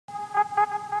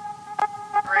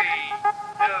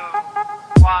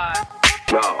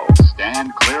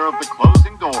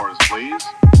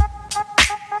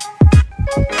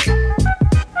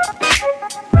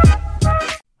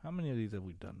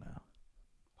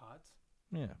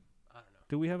Yeah. I don't know.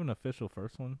 Do we have an official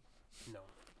first one? No.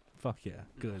 Fuck yeah,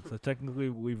 good. So technically,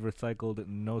 we've recycled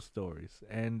no stories,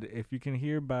 and if you can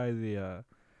hear by the,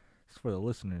 for the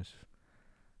listeners,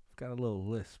 I've got a little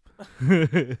lisp.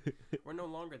 We're no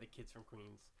longer the kids from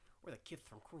Queens. We're the kids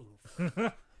from Queens.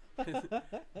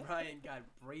 Brian got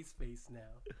brace face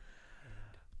now.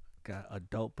 Got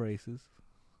adult braces.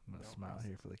 I'm gonna Adult smile braces.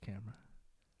 here for the camera.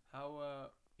 How?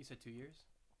 You said 2 years?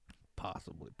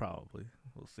 Possibly, probably.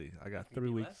 We'll see. I got Maybe 3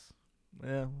 weeks. less?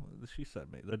 Yeah, she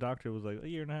said me. The doctor was like a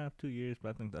year and a half, 2 years, but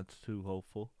I think that's too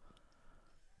hopeful.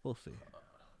 We'll see.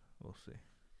 We'll see.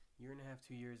 Year and a half,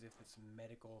 2 years if this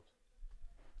medical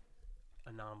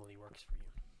anomaly works for you.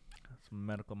 That's a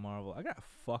medical marvel. I got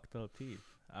fucked up teeth.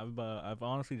 I've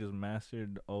honestly just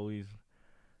mastered always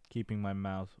keeping my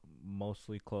mouth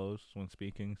mostly closed when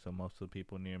speaking, so most of the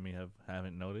people near me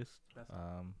haven't noticed. That's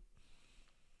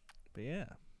But yeah,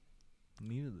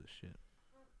 needed this shit.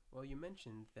 Well, you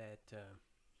mentioned that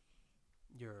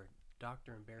your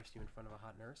doctor embarrassed you in front of a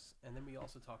hot nurse, and then we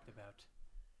also talked about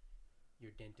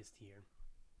your dentist here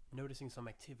noticing some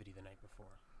activity the night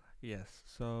before. Yes.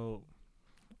 So,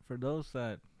 for those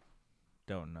that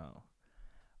don't know,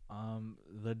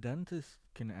 the dentist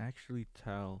can actually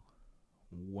tell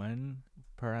when.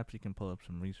 Perhaps you can pull up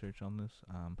some research on this.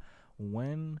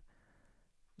 When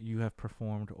you have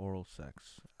performed oral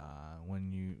sex.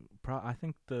 When you, I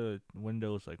think the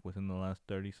window is like within the last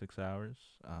 36 hours.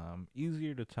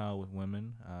 Easier to tell with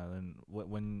women than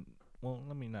when. Well,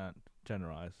 let me not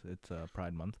generalize. It's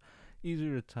Pride Month.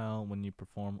 Easier to tell when you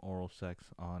perform oral sex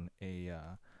on a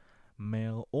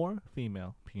male or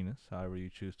female penis, however you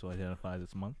choose to identify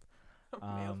this month.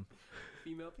 Male,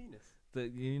 female penis.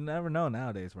 You never know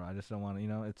nowadays, bro. I just don't want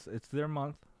to. It's their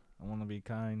month. I want to be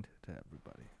kind to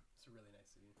everybody. It's really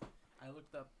nice of you. I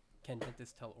looked up can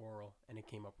dentists tell oral, and it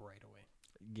came up right away.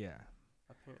 Yeah.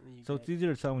 Apparently, you So get it's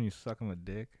easier to tell when you suck on the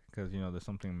dick because there's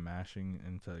something mashing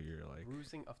into your like.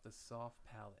 bruising of the soft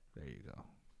palate. There you go.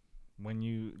 When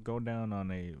you go down on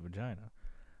a vagina,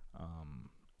 I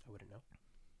wouldn't know.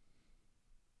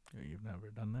 you've never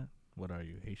done that. What are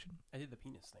you, Haitian? I did the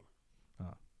penis thing.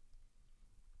 Oh,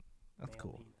 that's Male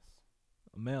cool. Penis.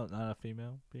 A male, not a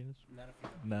female penis. Not a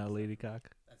female. Not a penis. lady cock.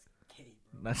 That's gay,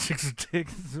 bro. Not chicks with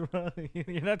ticks, bro.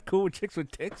 You're not cool with chicks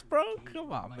with ticks, bro. Gay,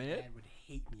 Come on, My man. dad would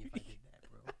hate me if I did that,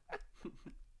 bro.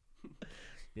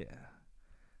 Yeah.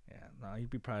 Yeah. No, you'd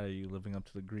be proud of you living up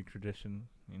to the Greek tradition,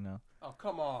 Oh,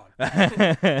 come on.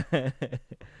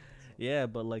 Yeah,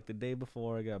 but like the day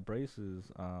before I got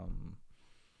braces, I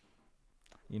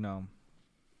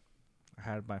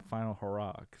had my final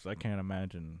hurrah because I can't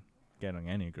imagine getting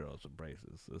any girls with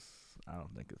braces. I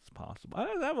don't think it's possible. I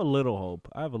have a little hope.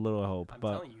 I'm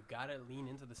but telling you, you gotta lean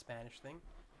into the Spanish thing.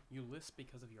 You lisp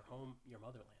because of your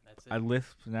motherland. That's it. I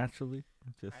lisp naturally.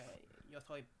 Just Yo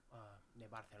soy de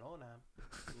Barcelona.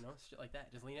 Shit like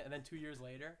that. Just lean it, and then 2 years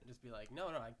later, just be like, no,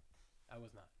 I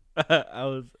was not. I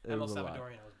was. It I'm was El a lot.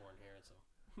 Salvadorian. I was born here, so.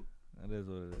 It is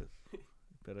what it is.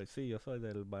 Pero sí, yo soy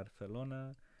del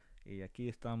Barcelona y aquí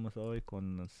estamos hoy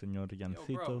con el señor Yo,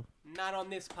 Yancito. bro, not on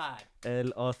this pod.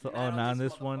 El also, Not on not on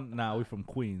this this one. motherfucking Nah, we pod. from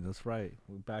Queens. That's right.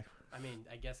 We're back. I mean,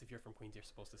 I guess if you're from Queens, you're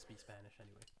supposed to speak Spanish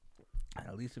anyway.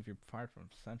 At least if you're part from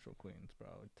Central Queens, bro,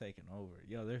 it's taking over.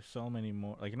 Yo, there's so many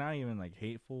more. Like, not even like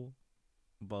hateful,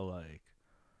 but like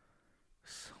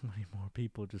so many more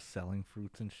people just selling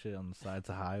fruits and shit on the sides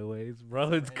of highways,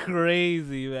 bro. It's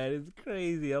crazy, man. It's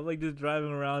crazy. I'm like just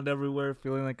driving around everywhere,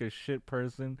 feeling like a shit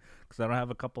person because I don't have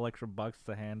a couple extra bucks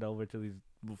to hand over to these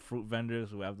fruit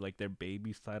vendors who have like their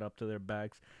babies tied up to their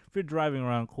backs. If you're driving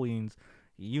around Queens,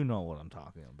 you know what I'm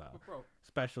talking about. But bro,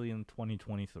 especially in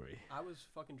 2023. I was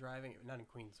fucking driving, not in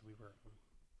Queens. We were,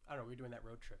 I don't know, we were doing that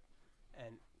road trip,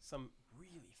 and some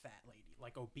really fat lady,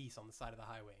 like obese, on the side of the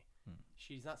highway.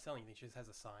 She's not selling anything. She just has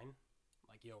a sign,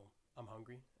 like, yo, I'm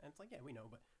hungry. And it's like, yeah, we know,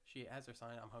 but she has her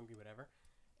sign, I'm hungry, whatever.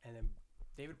 And then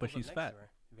David pulls But she's up fat. next to her.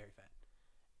 Very fat.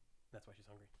 That's why she's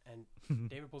hungry. And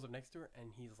David pulls up next to her,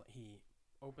 and he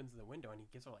opens the window, and he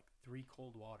gives her, like, 3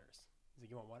 cold waters. He's like,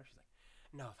 you want water? She's like,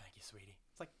 no, thank you, sweetie.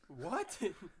 It's like, what?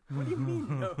 What do you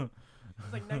mean, no?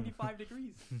 It's like 95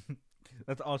 degrees.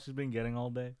 That's all she's been getting all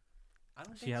day. I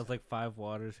don't think She has so. like 5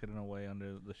 waters hidden away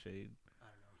under the shade.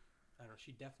 I don't know.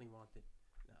 She definitely wanted.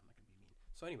 No, I'm not gonna be mean.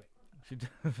 So anyway, She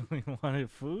definitely wanted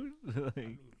food. Like I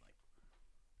mean, like,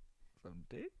 some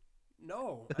dick.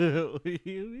 no. What do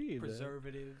you mean?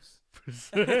 Preservatives.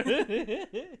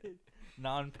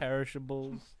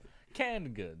 Non-perishables,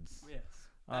 canned goods. Yes.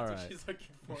 All That's right. what she's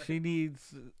looking for. She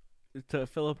needs to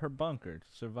fill up her bunker to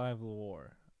survive the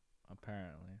war.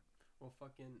 Apparently. Well,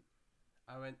 fucking,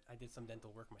 I did some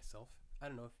dental work myself. I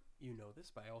don't know if you know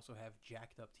this, but I also have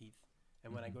jacked up teeth,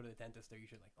 And when I go to the dentist, they're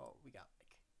usually like, "Oh, we got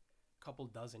like a couple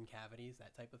dozen cavities,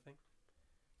 that type of thing."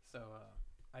 So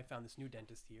I found this new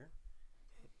dentist here,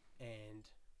 and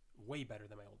way better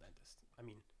than my old dentist. I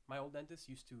mean, my old dentist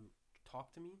used to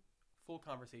talk to me, full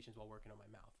conversations while working on my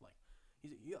mouth. Like,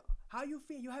 he's like, "Yeah, how you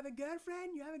feel? You have a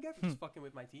girlfriend? You have a girlfriend?" Just fucking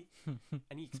with my teeth.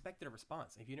 And he expected a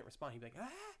response. If you didn't respond, he'd be like,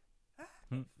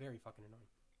 very fucking annoying.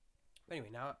 But anyway,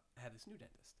 now I have this new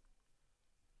dentist.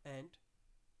 And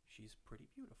she's pretty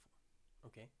beautiful.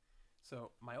 Okay?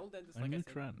 So, my old dentist, A like I new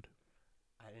said, trend.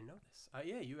 I didn't know this.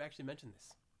 Yeah, you actually mentioned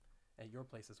this at your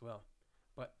place as well.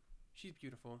 But she's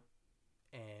beautiful,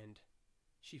 and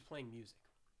she's playing music.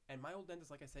 And my old dentist,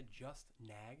 like I said, just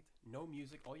nagged. No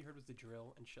music. All you heard was the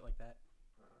drill and shit like that.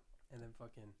 And then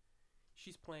fucking,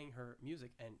 she's playing her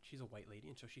music, and she's a white lady,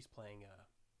 and so she's playing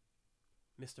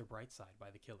Mr. Brightside by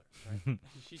The Killers, right?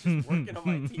 She's just working on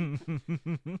my teeth.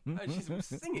 And she's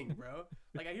singing, bro.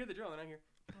 Like, I hear the drill, and I hear,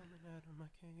 "Coming out of my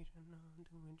cage, and I'm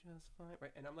doing just fine,"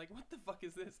 right? And I'm like, what the fuck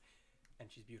is this?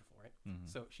 And she's beautiful, right?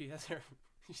 So she has her,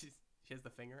 she has the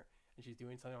finger, and she's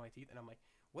doing something on my teeth, and I'm like,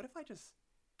 what if I just,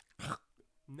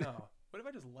 no, what if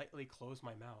I just lightly close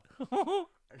my mouth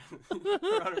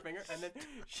around her finger, and then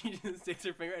she just takes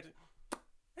her finger and just,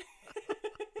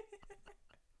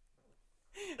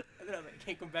 and then I'm like, I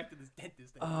can't come back to this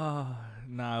dentist anymore.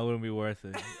 Nah, it wouldn't be worth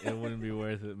it. It wouldn't be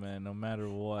worth it, man. No matter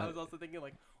what. I was also thinking,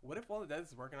 like, what if while the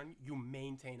dentist is working on you, you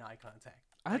maintain eye contact?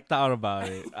 I thought about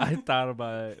it.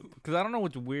 Because I don't know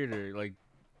what's weirder. Like,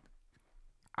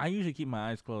 I usually keep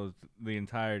my eyes closed the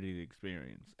entirety of the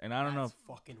experience, and I don't know. That's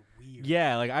fucking weird.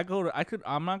 Yeah, like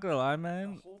I'm not gonna lie,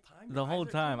 man. The whole time. The whole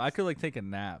time, I could like take a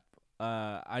nap.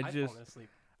 I just, fallen asleep.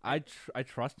 I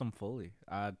trust them fully.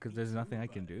 Because there's nothing I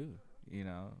can do. You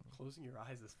know. Closing your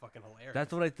eyes is fucking hilarious.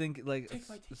 That's what I think. Like, Take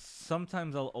my teeth.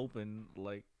 sometimes I'll open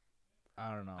like,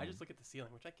 I don't know. I just look at the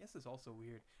ceiling, which I guess is also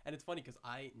weird. And it's funny because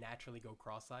I naturally go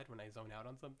cross-eyed when I zone out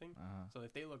on something. So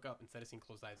if they look up, instead of seeing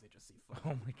closed eyes, they just see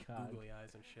fucking Oh my god. googly eyes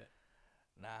and shit.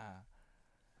 Nah.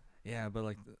 Yeah, but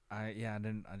like I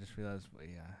just realized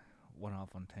went off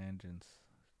on tangents.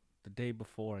 The day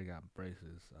before I got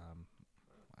braces,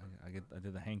 I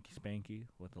did the hanky spanky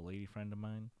with a lady friend of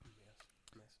mine. Yes.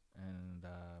 Nice. And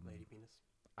Lady penis.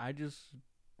 I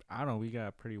don't know, we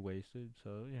got pretty wasted,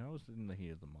 so you know, it was in the heat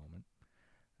of the moment.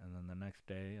 And then the next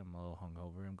day I'm a little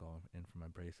hungover, I'm going in for my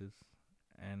braces.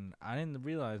 And I didn't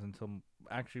realize until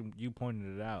actually you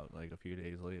pointed it out like a few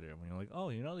days later when you're like, "Oh,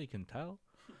 you know, you can tell."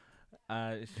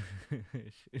 The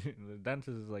dentist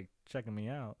is like checking me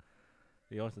out.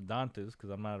 The orthodontist, because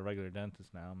I'm not a regular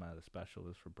dentist now, I'm at a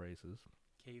specialist for braces.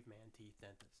 Caveman teeth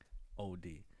dentist.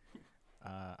 OD.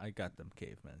 I got them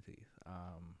caveman teeth.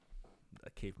 A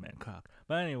caveman cock.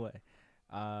 But anyway,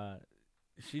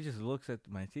 she just looks at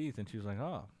my teeth and she's like,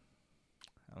 "Oh,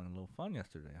 having a little fun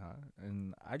yesterday, huh?"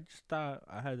 And I just thought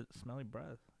I had smelly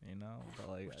breath, you know. But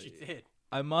like, Which you did.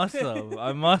 I must have.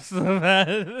 I must have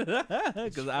had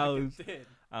because I was Did. eating ass.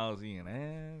 I was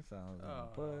eating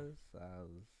puss.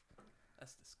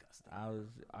 That's disgusting.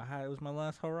 It was my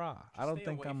last hurrah. I don't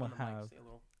think I'm gonna have.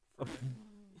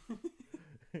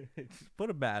 Just put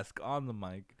a mask on the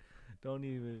mic. Don't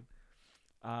even.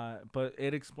 But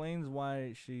it explains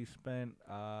why she spent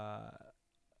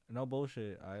no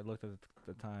bullshit. I looked at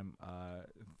the time.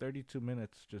 32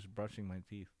 minutes just brushing my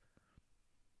teeth.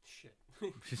 Shit.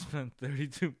 She spent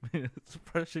 32 minutes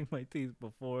brushing my teeth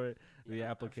before the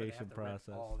application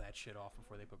process. All that shit off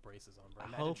before they put braces on, bro.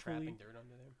 Imagine Hopefully- trapping dirt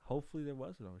under there. Hopefully there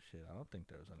was no shit. I don't think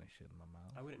there was any shit in my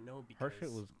mouth. I wouldn't know because Her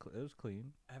shit was it was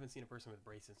clean. I haven't seen a person with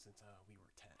braces since we were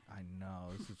 10. I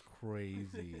know, this is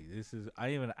crazy.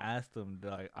 I even asked them,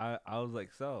 like, I was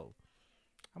like, "So,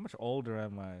 how much older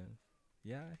am I?"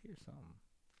 "Yeah, I hear something."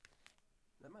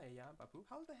 Is that my Papu?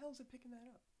 How the hell is it picking that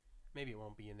up? Maybe it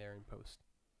won't be in there in post.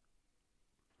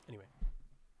 Anyway.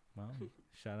 Well,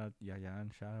 shout out Yaya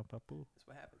and shout out Papu. That's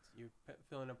what happens. You're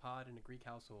filling a pod in a Greek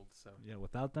household, so. Yeah,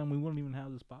 without them, we wouldn't even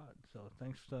have this pod. So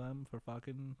thanks to them for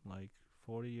fucking, like,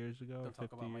 40 years ago, Don't talk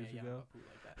 50 about my years Yaya ago. Papu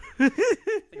like that. I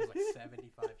think it was like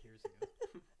 75 years ago.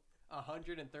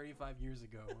 135 years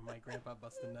ago when my grandpa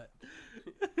busted a nut.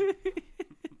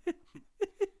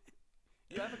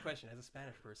 You have a question as a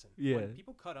Spanish person. Yeah. When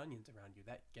people cut onions around you,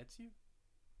 that gets you?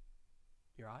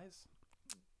 Your eyes?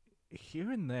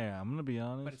 Here and there, I'm gonna be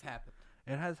honest. But it's happened.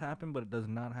 It has happened, but it does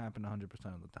not happen 100%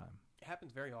 of the time. It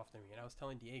happens very often to me. And I was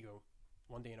telling Diego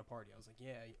one day in a party, I was like,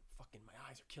 "Yeah, fucking my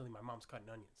eyes are killing. My mom's cutting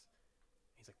onions."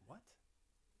 He's like, "What?"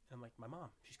 And I'm like, "My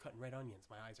mom, she's cutting red onions.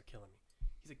 My eyes are killing me."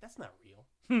 He's like, "That's not real."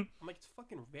 I'm like, "It's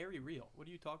fucking very real. What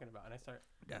are you talking about?" And I start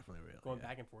Definitely real. going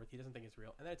back and forth. He doesn't think it's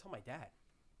real. And then I told my dad.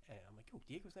 And I'm like, "Oh,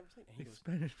 Diego's never seen it." And he goes,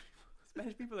 Spanish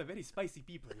Spanish people are very spicy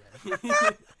people.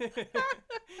 Yeah.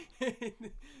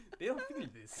 They don't feel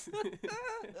this.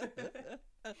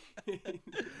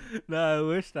 No, I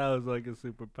wish that was like a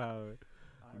superpower.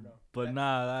 I don't know. But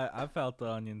nah, I felt the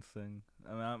onions thing.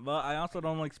 I mean, but I also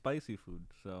don't like spicy food,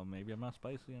 so maybe I'm not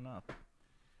spicy enough.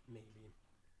 Maybe.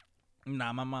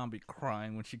 Nah, my mom be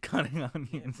crying when she cutting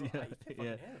onions. bro, Yeah, I can't fucking yeah.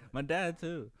 handle it. My dad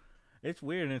too. It's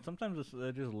weird, and sometimes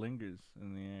it just lingers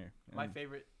in the air. My And-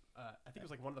 favorite, I think it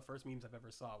was like one of the first memes I've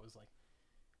ever saw was like,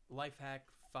 life hack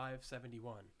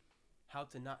 571, how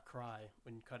to not cry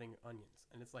when cutting onions.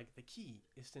 And it's like, the key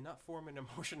is to not form an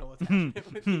emotional attachment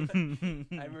with it.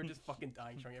 I remember just fucking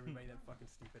dying showing everybody that fucking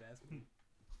stupid ass meme.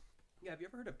 Yeah, have you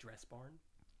ever heard of Dress Barn?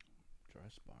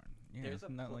 Dress Barn. Yeah, There's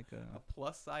isn't that a like a?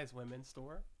 plus size women's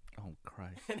store, Oh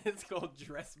Christ! and it's called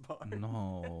Dress Barn.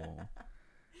 No,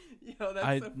 Yo,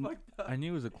 that's so fucked up. I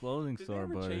knew it was a clothing Did store, they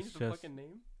ever but change it's the just fucking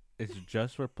name? it's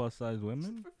just for plus size It's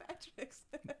women. for fat chicks.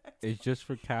 It's just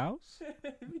for cows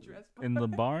Dress Barn. in the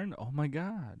barn. Oh my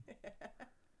God!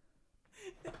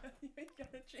 You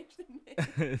gotta change the name.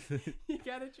 You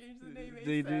gotta change the name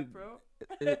They ASAP, do- bro.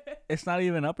 It's not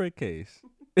even uppercase.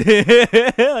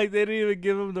 Like they didn't even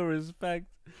give them the respect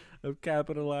of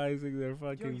capitalizing their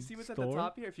fucking Yo, you see what's store. at the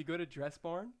top here? If you go to Dress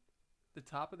Barn, the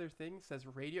top of their thing says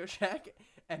Radio Shack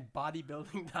and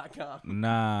bodybuilding.com.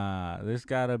 Nah, there's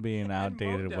gotta be an And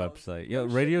outdated Models. website. Yo, Oh,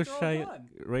 shit, Radio they're all Shack, gone.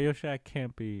 Radio Shack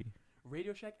can't be.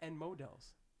 Radio Shack and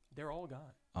Models. They're all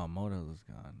gone. Oh, Models is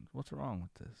gone. What's wrong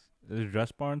with this? Is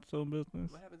Dress Barn still in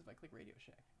business? What happens if I click Radio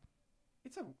Shack?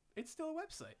 It's still a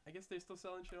website. I guess they're still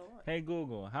selling shit online. Hey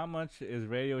Google, how much is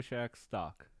Radio Shack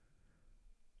stock?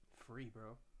 Free,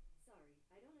 bro. Sorry,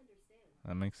 I don't understand.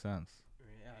 That makes sense.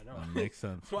 Yeah, I know. That makes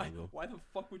sense. why? Google. Why the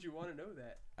fuck would you want to know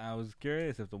that? I was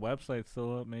curious if the website's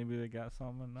still up. Maybe they got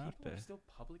something out People there. are still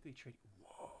publicly trading.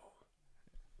 Whoa.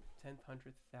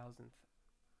 10,000th.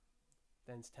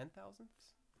 Then it's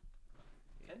 10,000ths?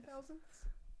 10,000ths?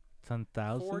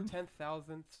 10,000?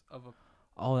 10,000ths of a.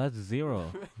 Oh, that's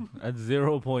zero. That's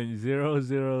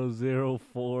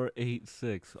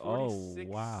 0.000486. Oh 46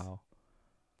 wow,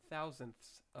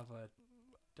 thousandths of a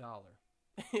dollar.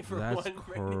 For that's one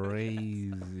Radio Shack.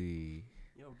 crazy,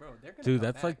 Yo, bro, they're gonna dude. come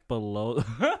That's back. like below.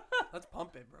 Let's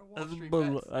pump it, bro. Wall That's Street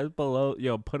below. bets. That's below.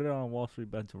 Yo, put it on Wall Street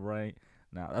bets right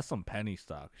now. That's some penny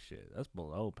stock shit. That's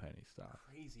below penny stock.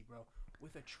 Crazy, bro.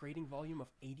 With a trading volume of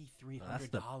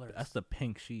 $8,300. That's the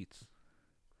pink sheets.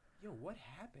 Yo, what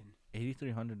happened?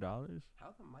 $8,300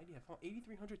 How the mighty have fallen?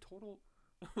 8,300 total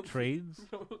trades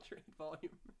total trade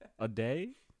volume. a day.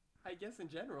 I guess in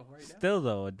general, right now. Still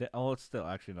though, a day. Oh, it's still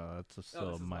actually no. That's a Oh,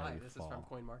 still this a is mighty live. This is from fall.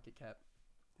 CoinMarketCap.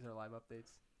 These are live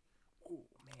updates. Oh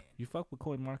man. You fuck with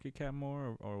CoinMarketCap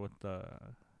more, or with the?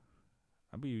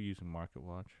 I be using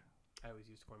MarketWatch. I always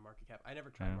used CoinMarketCap. I never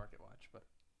tried Yeah. MarketWatch, but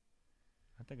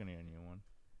I think I need a new one.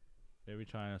 They be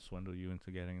trying to swindle you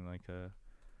into getting like a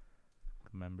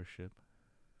membership.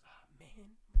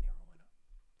 man, Monero went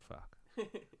Fuck. up.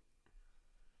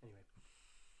 Anyway,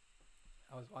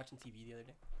 I was watching TV the other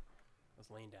day. I was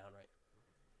laying down, right,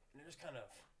 and I just kind of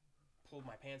pulled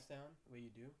my pants down the way you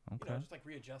do. You Okay. know, just like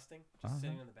readjusting, just Uh-huh.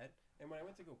 sitting on the bed. And when I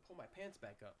went to go pull my pants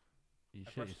back up, You I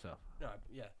shit brushed- yourself. no,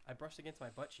 I brushed against my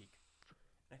butt cheek,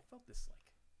 and I felt this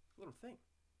like little thing,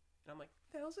 and I'm like,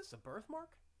 "The hell is this? A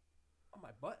birthmark on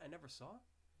my butt? I never saw."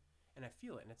 And I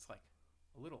feel it, and it's like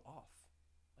a little off,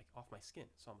 like off my skin.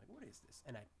 So I'm like, "What is this?"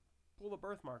 And I pull the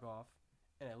birthmark off,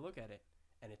 and I look at it,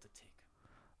 and it's a tick.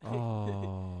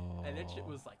 Oh. And that shit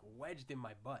was like wedged in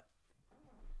my butt.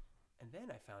 And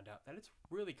then I found out that it's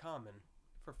really common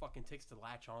for fucking ticks to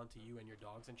latch on to you and your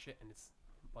dogs and shit, and it's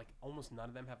like almost none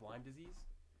of them have Lyme disease.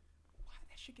 Why did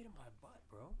that shit get in my butt,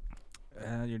 bro?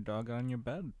 Your dog on your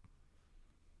bed.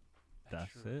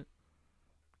 That's true. it.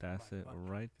 That's My it butt.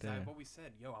 right 'Cause there. I've always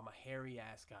said, yo, I'm a hairy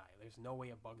ass guy. There's no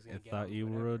way a bug's gonna I get on thought me you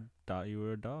whenever.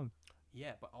 were a dog.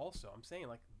 Yeah, but also I'm saying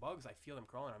like bugs, I feel them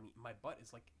crawling on me. My butt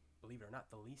is like, believe it or not,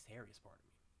 the least hairiest part of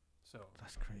me. So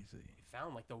That's crazy. I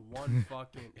found like the one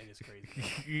fucking. It is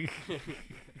crazy.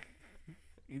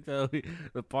 You tell me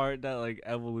the part that like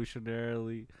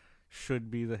evolutionarily should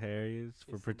be the hairiest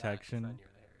for It's protection. Not near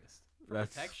the hairiest. For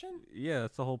That's protection? Yeah,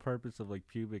 that's the whole purpose of like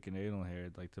pubic and anal hair,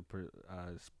 like to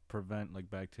prevent like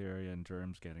bacteria and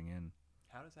germs getting in.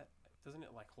 How does that? Doesn't it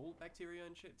like hold bacteria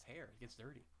and shit? It's hair. It gets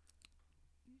dirty.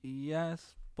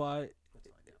 Yes, but Let's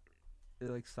find out.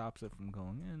 it like stops it from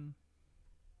going in.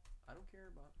 I don't care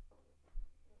about.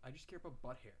 I just care about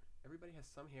butt hair. Everybody has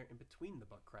some hair in between the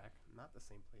butt crack, not the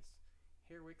same place.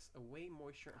 Hair wicks away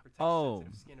moisture and protects Oh.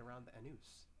 sensitive skin around the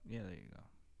anus. Yeah, there you go.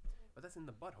 But that's in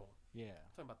the butthole. Yeah,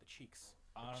 I'm talking about the cheeks.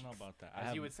 I don't know about that.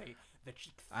 As you would say, the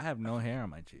cheeks. I have no hair on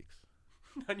my cheeks.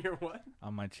 On your what?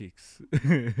 On my cheeks.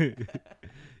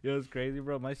 It was crazy,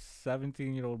 bro. My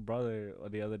 17-year-old brother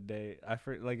the other day,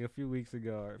 like a few weeks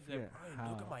ago, I He's forget like, Brian, how.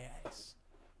 look at my ass.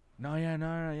 No, yeah,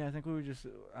 no, yeah. I think we were just,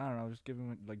 I don't know, just giving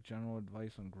him like general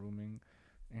advice on grooming,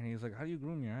 and he's like, "How do you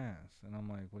groom your ass?" And I'm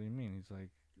like, "What do you mean?" He's like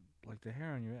the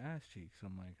hair on your ass cheeks.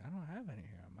 I'm like, "I don't have any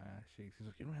hair on my ass cheeks." He's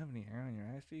like, "You don't have any hair on your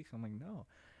ass cheeks?" I'm like, "No."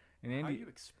 And How are Andy, you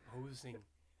exposing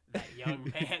that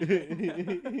young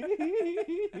man?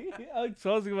 I'm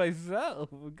exposing myself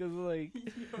because like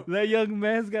Yo, that young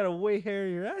man's got a way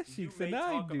hairier ass you cheeks may than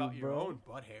I talk do, about your bro. own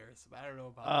butt hairs, but I don't know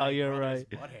about Oh, my you're brother's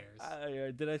right. butt hairs.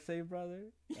 Yeah, did I say brother?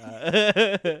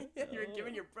 You're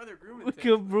giving your brother grooming We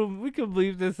tips. we could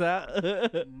bleep this out.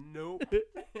 Nope.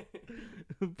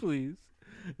 Please.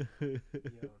 Yo,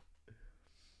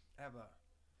 I have a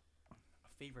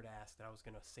favorite ass that I was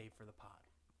gonna save for the pod.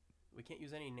 We can't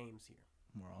use any names here.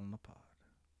 We're on the pod.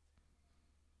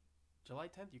 July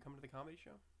 10th, you come to the comedy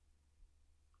show?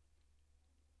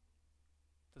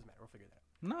 Doesn't matter. We'll figure that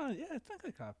out. No, yeah, it's not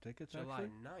like cop tickets. July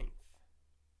Actually, 9th,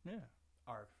 yeah.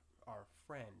 our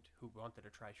friend who wanted to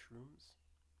try shrooms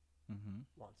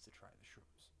wants to try the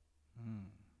shrooms.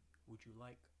 Would you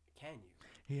like? Can you?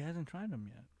 He hasn't tried them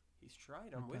yet. He's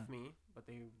tried them Okay. with me, but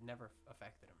they never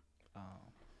affected him. Oh,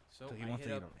 So, so he I wants hit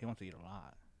to up. eat. He wants to eat a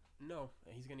lot. No,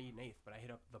 he's gonna eat an eighth, but I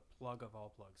hit up the plug of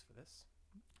all plugs for this.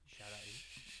 Shout out you.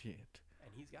 Shit.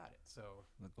 And he's got it. So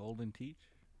The golden teach.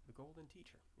 the golden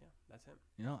teacher, yeah, that's him.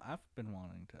 You know, I've been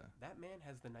wanting to. That man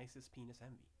has the nicest penis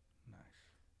envy. Nice.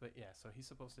 But yeah, so he's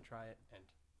supposed to try it, and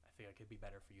I think it could be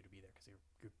better for you to be there because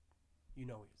you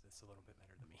know this a little bit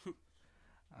better than me.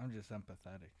 I'm just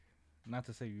empathetic. Not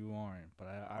to say you aren't, but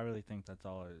I really think that's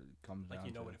all it comes Like down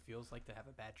you know to. what it feels like to have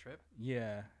a bad trip.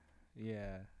 Yeah,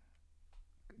 yeah.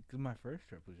 Because my first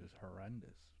trip was just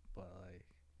horrendous, but like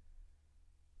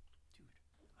Dude,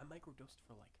 I microdosed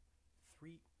for like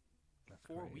that's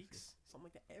 4 crazy. weeks, something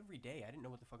like that, every day. I didn't know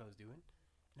what the fuck I was doing,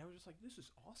 and I was just like, "This is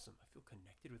awesome. I feel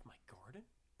connected with my garden."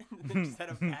 And then just had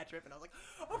a bad trip, and I was like,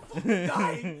 "I'm fucking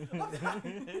dying. I'm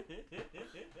dying."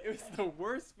 It was the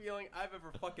worst feeling I've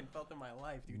ever fucking felt in my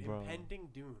life, dude. Bro. Impending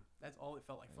doom. That's all it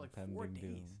felt like for like 4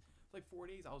 Impending days. doom. Like 4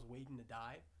 days, I was waiting to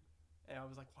die, and I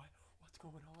was like, "Why? What's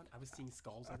going on?" I was seeing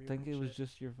skulls I everywhere. think and it was shit.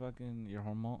 just your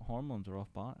hormones are off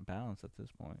balance at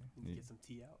this point. Need to get some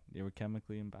tea out. You were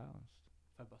chemically imbalanced.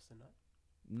 If I bust a nut.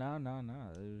 No.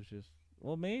 It was just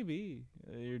maybe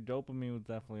your dopamine was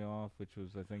definitely off, which was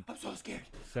I think I'm so scared.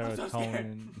 I'm so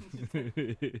serotonin.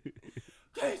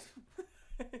 Please.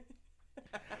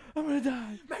 I'm gonna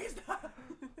die. Make it stop.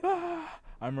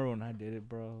 I remember when I did it,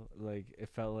 bro. Like it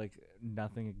felt like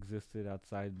nothing existed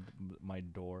outside my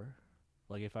door.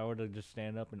 Like if I were to just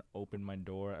stand up and open my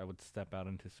door, I would step out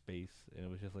into space, and it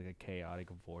was just like a chaotic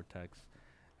vortex.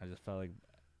 I just felt like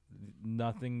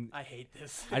nothing. I hate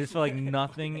this. I just felt like I fucking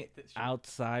nothing hate this shit.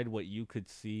 outside what you could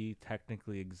see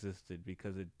technically existed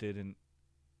because it didn't.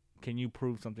 Can you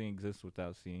prove something exists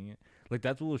without seeing it? Like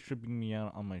that's what was tripping me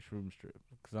out on my shrooms trip.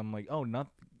 Because I'm like, oh, not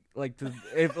like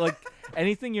if like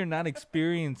anything you're not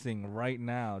experiencing right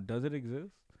now, does it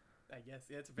exist? I guess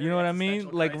yeah, it's a very You know what I mean?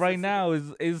 existential Like right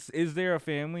crisis. now, is there a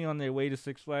family on their way to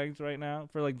Six Flags right now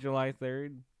for like July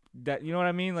 3rd? That you know what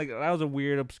I mean? Like that was a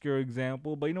weird, obscure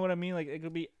example, but you know what I mean? Like it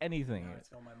could be anything. Now it's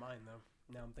on my mind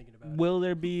though. Now I'm thinking about Will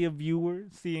there be a viewer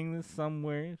seeing this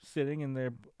somewhere, sitting in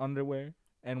their underwear,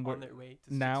 and it. we're On their way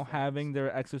to now Six Flags. having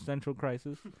their existential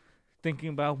crisis, thinking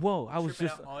about, whoa, I was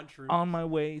Tripping just out on shrooms. on my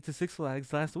way to Six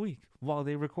Flags last week while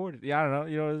they recorded. Yeah, I don't know.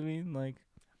 You know what I mean? Like,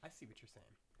 I see what you're saying.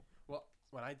 Well,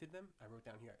 when I did them, I wrote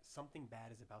down here something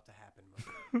bad is about to happen.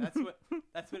 Mo."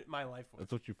 That's what my life was.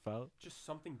 that's what you felt? Just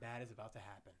something bad is about to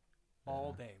happen.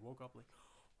 All day. Woke up like,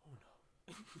 oh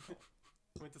no.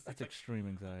 Went to sleep That's like, extreme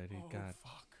anxiety. oh God.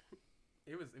 fuck.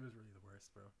 It was really the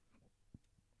worst, bro.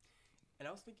 And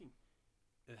I was thinking,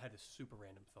 it had a super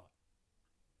random thought.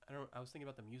 I was thinking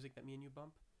about the music that me and you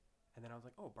bump, and then I was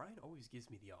like, oh, Brian always gives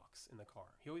me the aux in the car.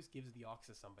 He always gives the aux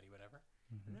to somebody, whatever.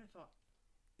 And then I thought,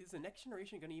 is the next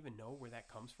generation gonna even know where that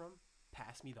comes from?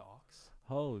 Pass me the aux,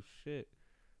 Oh, shit.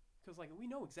 because like we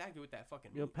know exactly what that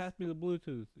fucking Yo, means. pass me the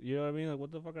Bluetooth. You know what I mean? Like,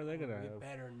 what the fuck are they going to We have?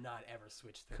 better not ever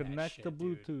switch to that Connect shit, the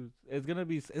dude. Bluetooth. It's going to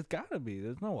be, it's got to be.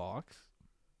 There's no aux.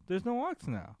 There's no aux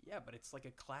now. Yeah, but it's like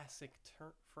a classic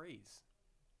phrase.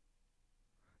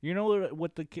 You know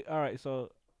what the all right, so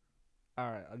all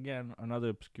right, again, another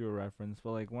obscure reference,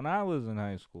 but like when I was in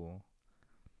high school,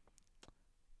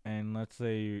 and let's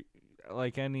say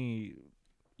like any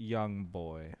young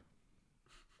boy,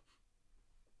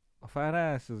 a fat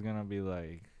ass is gonna be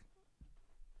like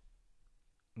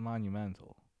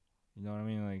monumental. You know what I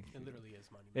mean? Like It literally is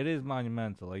monumental. it is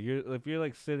monumental. Like if you're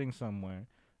like sitting somewhere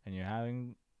and you're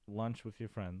having lunch with your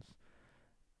friends,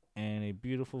 and a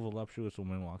beautiful, voluptuous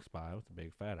woman walks by with a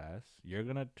big fat ass, you're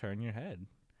gonna turn your head.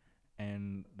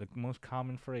 And the most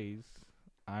common phrase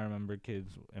I remember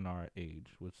kids in our age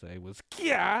would say was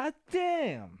 "God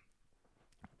damn."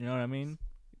 You know what I mean?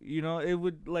 You know, it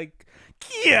would like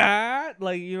 "God,"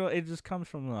 like it just comes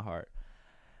from the heart.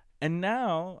 And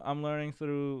now I'm learning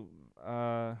through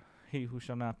he who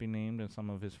shall not be named and some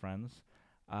of his friends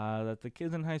that the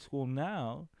kids in high school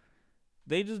now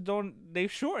they just don't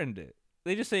they've shortened it.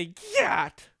 They just say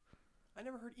 "God." I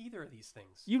never heard either of these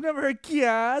things. You've never heard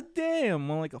 "God damn"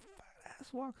 when like a fat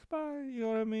ass walks by. You know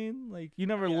what I mean? Like you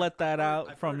never let that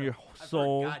out from your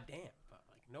soul. God damn, but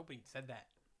like nobody said that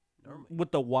normally.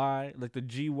 With the Y, like the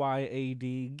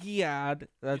GYAD, God.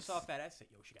 You saw a fat ass say,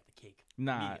 "Yo, she got the cake."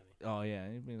 Nah. Oh yeah,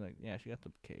 you'd be like, yeah, she got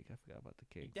the cake. I forgot about the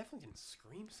You cake. definitely didn't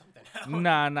scream something out.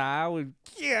 Nah.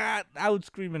 I would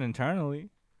scream it internally,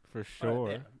 for sure.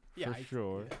 Right, yeah, for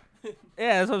sure. Yeah.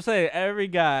 Yeah, that's what I'm saying. Every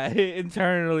guy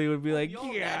internally would be like, we all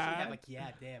naturally have like, yeah,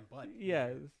 damn, but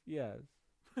yes.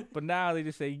 But now they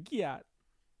just say gyat.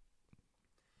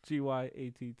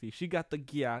 GYATT. She got the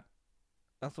gyat.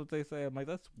 That's what they say. I'm like,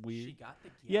 that's weird. She got the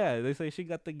gyat. Yeah, they say she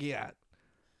got the gyat.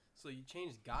 So you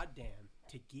changed goddamn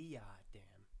to gyat damn.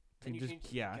 Then you just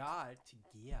changed gyat. God to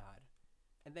gyat.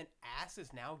 And then ass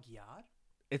is now gyat?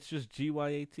 It's just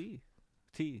GYAT.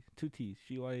 T. 2 T's.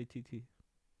 GYATT.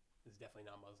 This is definitely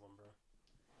not Muslim, bro.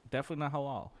 Definitely not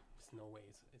halal. There's no way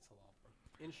it's halal, bro.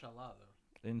 Inshallah,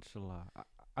 though. Inshallah.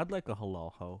 I'd like a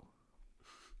halal hoe.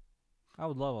 I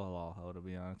would love a halal hoe, to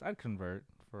be honest. I'd convert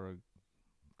for a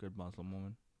good Muslim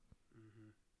woman. Mm-hmm.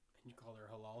 And you call her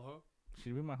halal ho?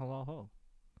 She'd be my halal hoe.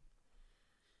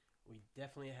 We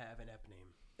definitely have an ep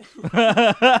name.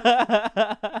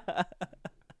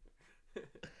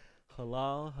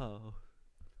 Halal hoe.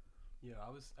 Yeah, I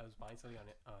was buying something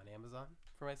on Amazon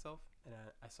for myself, and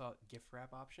I saw a gift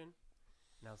wrap option,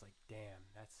 and I was like, damn,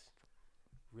 that's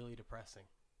really depressing.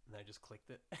 And then I just clicked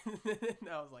it, and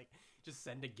I was like, just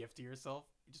send a gift to yourself.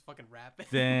 You just fucking wrap it.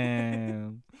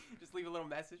 Damn. Just leave a little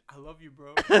message. I love you,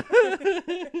 bro.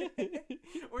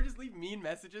 Or just leave mean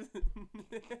messages to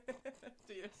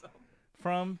yourself.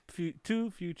 From to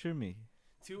future me.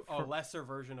 To a lesser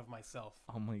version of myself.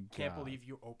 Oh my god. Can't believe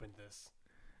you opened this.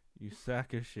 You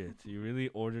sack of shit. You really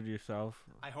ordered yourself.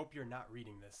 I hope you're not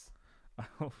reading this. I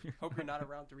hope you're not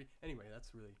around to read. Anyway, that's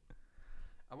really.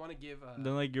 I want to give.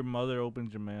 Then like your mother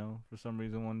opens your mail for some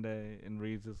reason one day and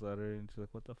reads this letter and she's like,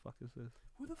 "What the fuck is this?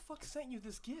 Who the fuck sent you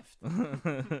this gift?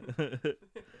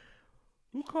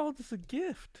 Who called this a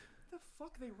gift? The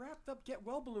fuck they wrapped up get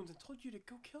well balloons and told you to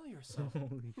go kill yourself."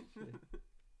 Holy shit!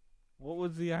 What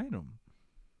was the item?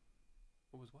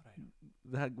 What was what item?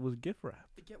 That was gift wrap.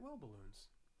 The get well balloons.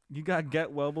 You got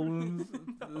get well balloons?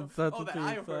 No. That's Oh, that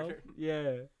I ordered. Yeah.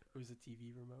 It was a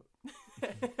TV remote.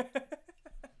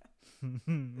 You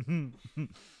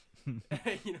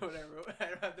know what I wrote? I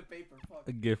don't have the paper. Fuck.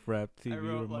 A gift wrap TV I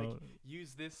wrote remote. like,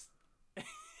 use this.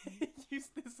 Use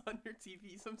this on your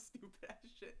TV. Some stupid ass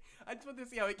shit. I just wanted to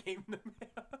see how it came in the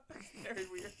mail. It's very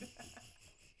weird.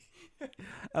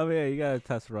 I mean, yeah, you gotta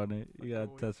test run it. You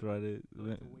Fucking gotta test run it.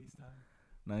 It's a waste time.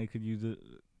 Now you could use it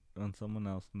on someone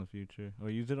else in the future, or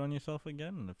use it on yourself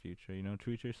again in the future. You know,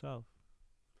 treat yourself.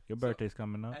 Your So, birthday's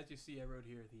coming up. As you see, I wrote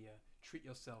here the treat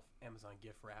yourself Amazon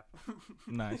gift wrap.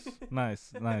 Nice.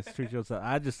 Treat yourself.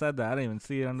 I just said that. I didn't even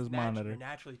see it on this monitor. You're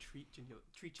naturally treating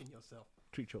yourself.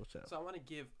 Treat yourself. So I want to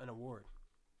give an award.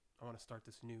 I want to start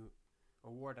this new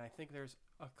award, and I think there's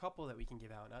a couple that we can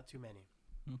give out, not too many.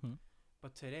 Mm-hmm.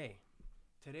 But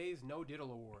today's No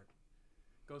Diddle Award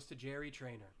goes to Jerry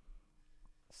Trainer,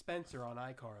 Spencer on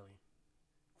iCarly,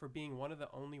 for being one of the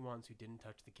only ones who didn't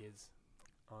touch the kids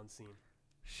on scene.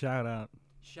 Shout out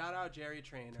Jerry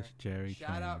Trainer. to Jerry Shout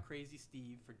Trainer. out Crazy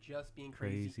Steve for just being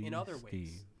crazy in other Steve.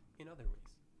 ways. In other ways.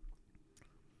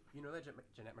 You know that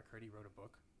Jeanette McCurdy wrote a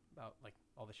book about like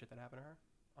all the shit that happened to her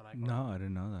on iCarly? No, I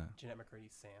didn't know that. Jeanette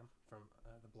McCurdy's Sam from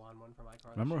the blonde one from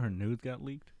iCarly. Remember her nudes got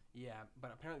leaked? Yeah,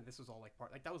 but apparently this was all like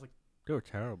part. Like that was like They were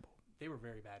terrible. they were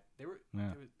very bad. They were.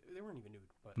 Yeah. They weren't even nude,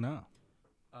 but No.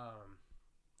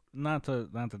 Not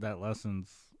that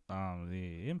lessens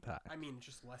the impact. I mean, it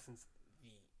just lessens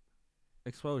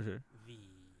Exposure. the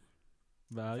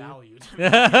Value. value.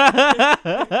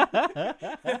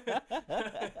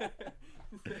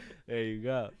 There you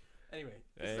go. Anyway,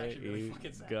 this is actually really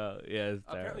fucking sad. Go. Yeah, it's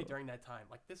Apparently terrible. during that time,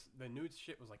 like the nude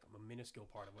shit was like a minuscule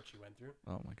part of what she went through.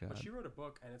 Oh my But god. she wrote a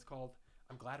book, and it's called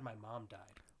 "I'm Glad My Mom Died."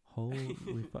 Holy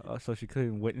so she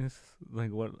couldn't witness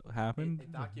like what happened?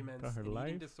 It documents her an eating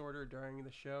life? disorder during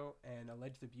the show and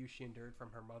alleged abuse she endured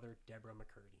from her mother, Deborah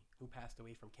McCurdy, who passed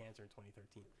away from cancer in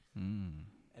 2013.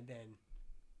 And then,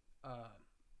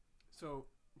 so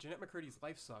Jeanette McCurdy's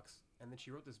life sucks, and then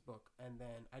she wrote this book, and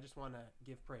then I just want to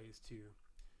give praise to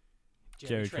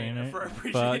Jerry Trainer for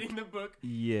appreciating the book.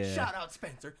 Yeah. Shout out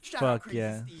Spencer. Shout out Crazy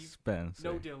yeah, Steve. Spencer.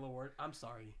 No Diddle Award. I'm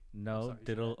sorry. No sorry,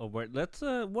 Diddle Award. Let's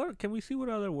what can we see what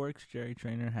other works Jerry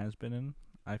Trainer has been in?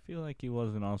 I feel like he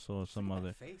wasn't also Just some look at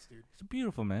other. that face, dude. He's a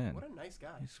beautiful man. What a nice guy.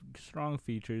 He's strong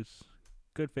features,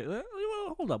 good face. Well,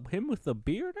 hold up, him with the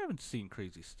beard? I haven't seen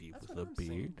Crazy Steve That's with what a I'm beard.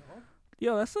 saying, dog.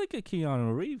 Yo, that's like a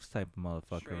Keanu Reeves type of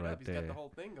motherfucker Straight right up, he's there. got the whole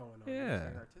thing going on. Yeah. He's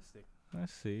very artistic. I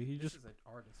see. He This just is an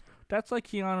artist, bro. that's like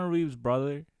Keanu Reeves'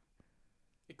 brother.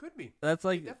 It could be. That's It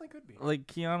like definitely could be.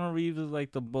 Keanu Reeves is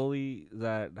like the bully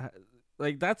that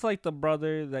like that's like the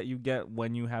brother that you get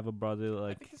when you have a brother I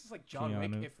like think this is like John Wick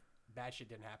Keanu. if bad shit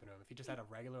didn't happen to him. If he just had a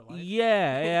regular life.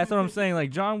 yeah, that's what I'm saying. Like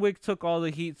John Wick took all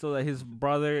the heat so that his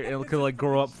brother could like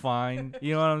grow up fine.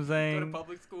 You know what I'm Go to saying?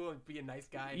 public school and be a nice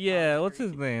guy. Yeah, college what's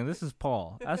his degree. name? This is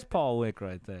Paul. That's Paul Wick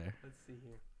right there. Let's see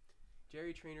here.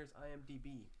 Jerry Trainer's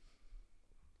IMDb.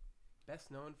 Best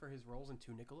known for his roles in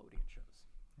 2 Nickelodeon shows,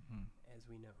 as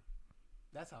we know.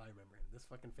 That's how I remember him. This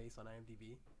fucking face on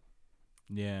IMDb.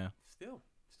 Yeah, Still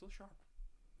sharp.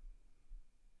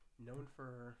 Known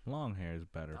for long hair is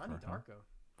better Donnie for him. Darko.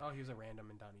 Oh, he was a random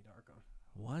in Donnie Darko.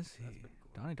 Was he? That's pretty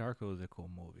cool. Donnie Darko was a cool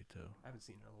movie too. I haven't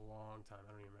seen it in a long time.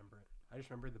 I don't even remember it. I just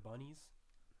remember the bunnies,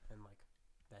 and like,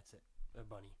 that's it. A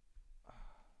bunny.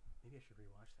 Maybe I should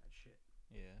rewatch that shit.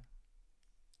 Yeah.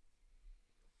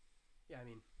 Yeah, I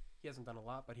mean, he hasn't done a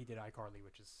lot, but he did iCarly,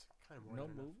 which is kind of more No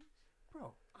than enough. movies?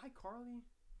 Bro, iCarly,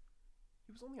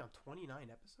 he was only on 29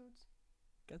 episodes?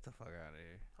 Get the fuck out of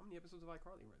here. How many episodes of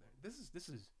iCarly were there? This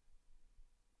is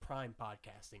prime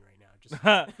podcasting right now. Just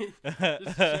checking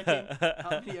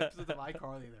how many episodes of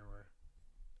iCarly there were.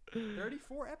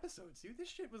 34 episodes, dude. This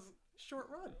shit was short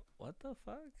run. What the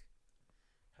fuck?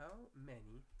 How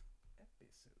many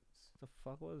episodes? The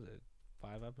fuck was it?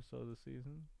 5 episodes a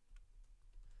season?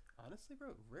 Honestly,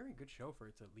 bro, very good show for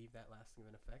it to leave that lasting of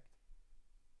an effect.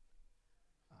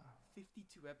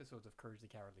 52 episodes of Courage the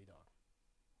Cowardly Dog.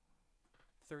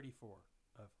 34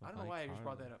 of. I don't know why I just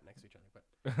brought that up next to each other,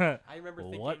 but I remember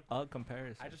thinking. What a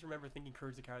comparison. I just remember thinking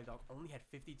Courage the Cowardly Dog only had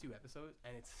 52 episodes,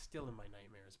 and it's still in my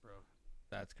nightmares, bro.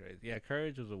 That's crazy. Yeah,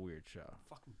 Courage was a weird show.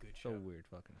 Fucking good So show. weird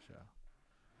fucking show.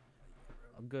 Yeah,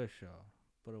 bro. A good show,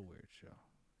 but a weird show.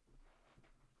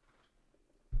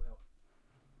 Well,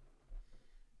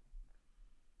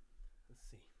 let's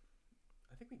see.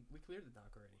 I think we cleared the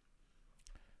dock already.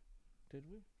 Did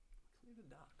we? Cleared the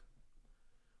dock.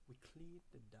 We cleared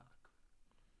the dock.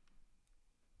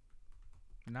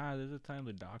 Nah, there's a time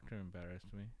the doctor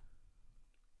embarrassed me.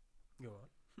 Go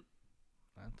on.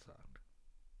 That sucked.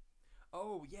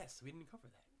 Oh, yes. We didn't cover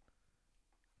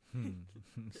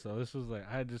that. So this was like,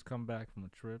 I had just come back from a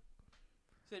trip.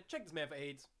 Said, check this man for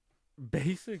AIDS.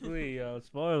 Basically,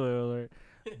 spoiler alert.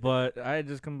 But I had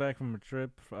just come back from a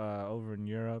trip over in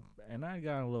Europe, and I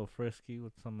got a little frisky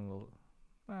with some of the,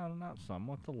 well, not some,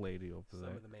 what's the lady over Some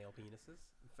there? of the male penises.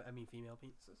 Female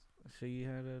penises. She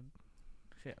had a,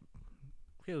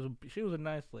 she was a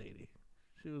nice lady.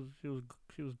 She was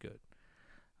good.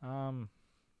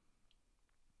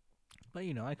 But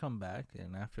you know, I come back,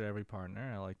 and after every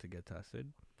partner, I like to get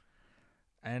tested.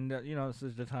 And you know, this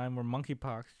is the time where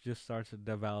monkeypox just starts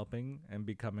developing and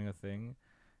becoming a thing.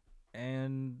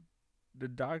 And the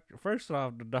doctor, first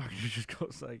off, the doctor just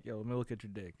goes like, "Yo, let me look at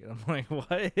your dick," and I'm like, "What?"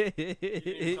 You didn't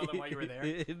even tell them why you were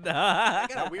there? Nah. I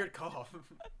got a weird cough.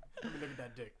 Let me look at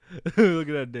that dick. Look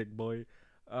at that dick, boy.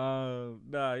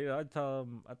 Nah, you know, I tell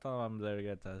them I'm there to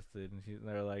get tested, and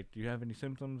they're like, "Do you have any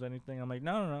symptoms, anything?" I'm like,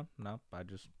 No. I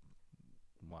just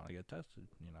want to get tested.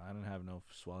 You know, I didn't have no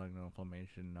swelling, no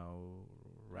inflammation, no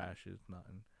rashes,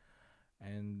 nothing.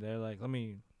 And they're like, "Let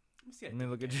me see that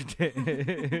look at dick your again."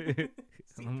 dick."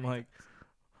 See And I'm three like,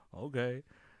 "Okay."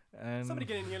 And Somebody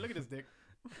get in here. Look at his dick.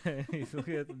 he's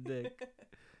looking at the dick.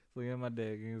 He's looking at my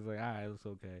dick, and he's like, "All right, it's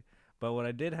okay." But what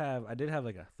I did have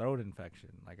like a throat infection.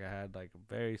 Like I had like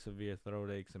very severe throat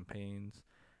aches and pains.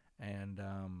 And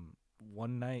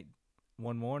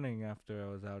one morning after I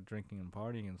was out drinking and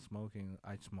partying and smoking,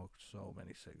 I smoked so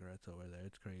many cigarettes over there.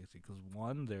 It's crazy because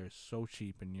one, they're so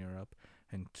cheap in Europe,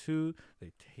 and two,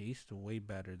 they taste way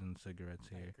better than cigarettes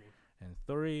I here. agree. And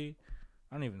three,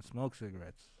 I don't even smoke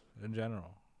cigarettes in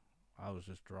general. I was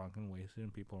just drunk and wasted,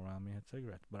 and people around me had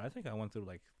cigarettes. But I think I went through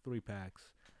like 3 packs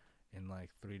in like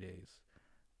 3 days.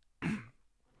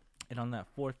 And on that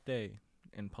 4th day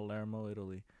in Palermo,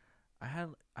 Italy,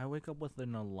 I wake up with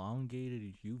an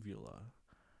elongated uvula.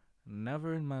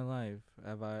 Never in my life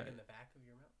have I. Like in the back of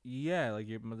your mouth. Yeah, like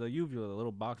the uvula, the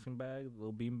little boxing bag, the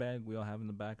little bean bag we all have in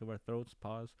the back of our throats.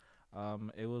 Pause.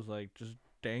 it was like just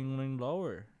dangling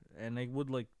lower, and it would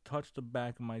like touch the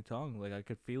back of my tongue. Like I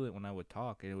could feel it when I would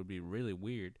talk, and it would be really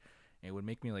weird. It would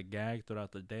make me like gag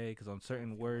throughout the day because on certain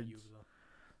Feel my words, uvula.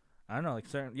 I don't know, like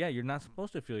certain, yeah, you're not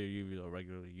supposed to feel your uvula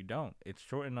regularly. You don't. It's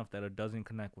short enough that it doesn't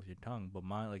connect with your tongue. But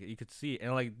mine, like you could see it,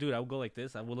 and like, dude, I would go like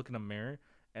this. I would look in the mirror,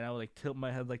 and I would like tilt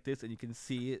my head like this, and you can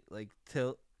see it like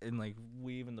tilt and like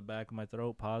weave in the back of my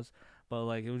throat. Pause. But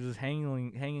like it was just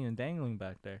hanging and dangling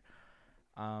back there.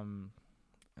 And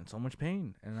so much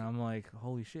pain, and I'm like,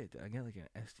 holy shit, did I get like an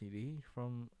STD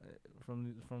from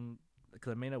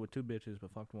because I made out with two bitches,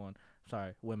 but fucked one.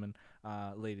 Sorry, women,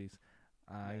 ladies.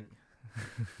 I.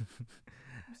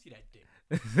 Let me see that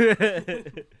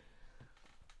dick.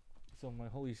 So I'm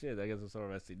like, holy shit, I guess it's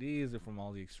sort of STDs from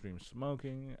all the extreme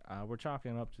smoking. We're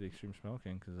chalking up to the extreme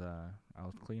smoking because I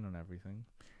was clean on everything.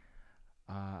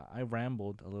 I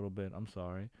rambled a little bit. I'm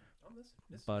sorry. Oh, this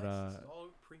But, nice. This is all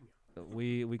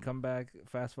premium. We come back,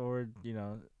 fast forward,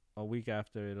 a week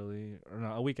after Italy, or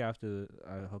no, a week after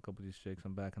I hook up with these chicks.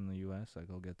 I'm back in the U.S. I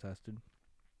go get tested.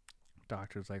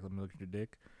 Doctor's like, let me look at your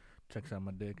dick. Checks out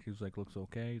my dick. He's like, looks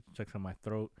okay. Checks out my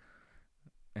throat,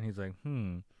 and he's like,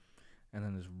 And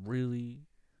then this really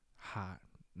hot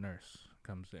nurse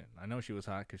comes in. I know she was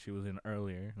hot because she was in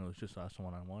earlier, and it was just us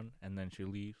one-on-one. And then she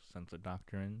leaves, sends the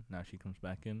doctor in. Now she comes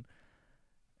back in.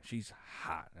 She's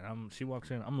hot, and she walks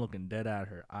in. I'm looking dead at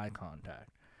her, eye contact.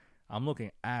 I'm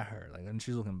looking at her, like, and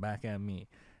she's looking back at me,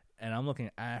 and I'm looking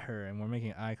at her, and we're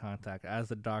making eye contact as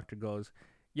the doctor goes,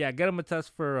 "Yeah, get him a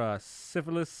test for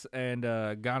syphilis and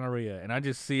gonorrhea." And I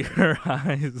just see her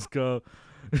eyes go,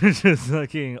 just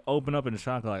fucking open up in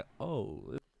shock, like,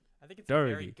 "Oh, I think it's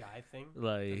dirty." a very guy thing to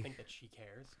Like, think that she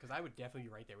cares, because I would definitely be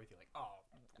right there with you, like, oh,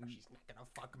 she's not gonna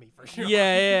fuck me for sure.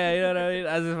 yeah, you know what I mean?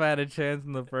 As if I had a chance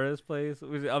in the first place. It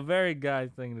was a very guy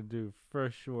thing to do, for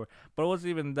sure. But it wasn't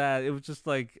even that. It was just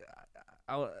like,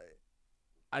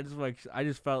 I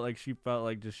just felt like she felt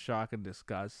like just shock and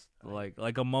disgust.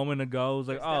 Like a moment ago, it was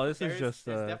like, oh, this is just.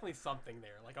 There's definitely something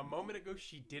there. Like a moment ago,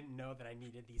 she didn't know that I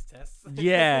needed these tests.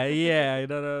 yeah, you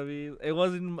know what I mean? It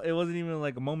wasn't even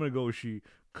like a moment ago she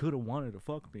could have wanted to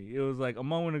fuck me. It was like a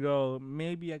moment ago,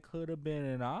 maybe I could have been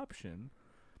an option.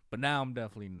 But now I'm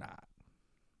definitely not.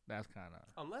 That's kind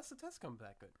of. Unless the test comes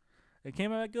back good. It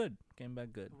came back good. Came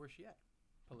back good. Where's she at?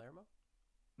 Palermo?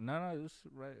 No, it was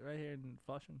right here in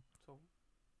Flushing. So,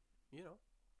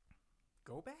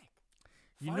 go back.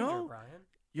 You Find her, know, Brian.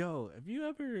 Yo, have you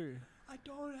ever? I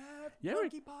don't have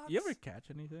monkeypox. You ever catch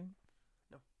anything?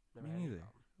 Never Me had any neither.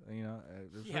 problem.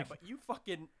 There's Yeah, like, but you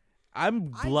fucking.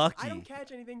 I'm lucky. I don't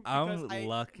catch anything because I'm I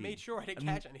lucky. made sure I didn't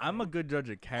catch anything. I'm a good judge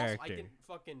of Also, character.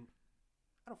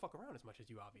 I don't fuck around as much as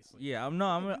you, obviously. Yeah, I'm You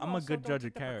a also good don't judge of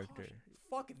take the character. precautions.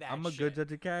 Fuck that I'm a shit. good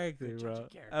judge of character, Good bro. judge of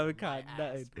character. I haven't My caught ass,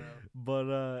 nothing. bro. But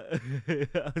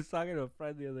I was talking to a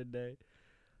friend the other day,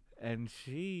 and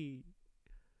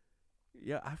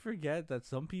I forget that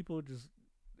some people just,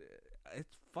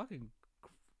 it's fucking,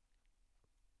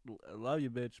 I love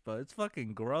you, bitch, but it's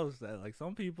fucking gross that like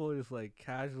some people just like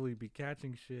casually be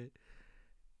catching shit.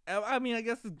 I mean, I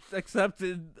guess it's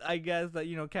accepted. I guess that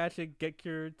catch it, get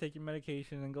cured, take your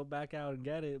medication, and go back out and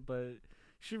get it. But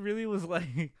she really was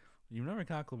like, "You've never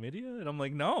caught chlamydia?" And I'm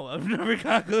like, "No, I've never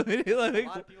caught chlamydia." Like, A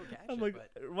lot of people catch I'm it, like,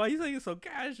 but "Why are you saying it so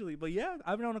casually?" But yeah,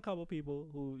 I've known a couple people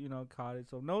who caught it,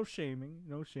 so no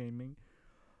shaming.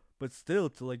 But still,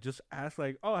 to like just ask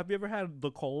like, "Oh, have you ever had the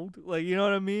cold?" Like, you know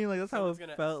what I mean? Like that's how it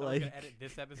felt. Like, gonna edit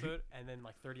this episode and then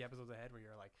like 30 episodes ahead where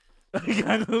you're like, I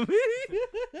got chlamydia.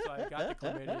 so I got the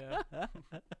chlamydia.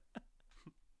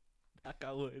 I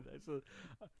got one.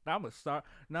 Now I'm gonna start.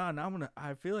 Now I'm gonna.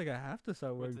 I feel like I have to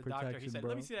start wearing What's the protection, doctor? He said, bro.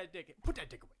 "Let me see that dick. Put that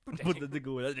dick away. Put that Put dick the dick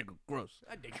away. That dick gross.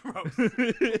 That dick gross."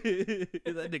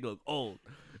 That dick look old.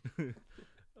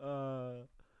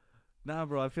 Nah,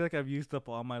 bro. I feel like I've used up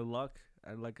all my luck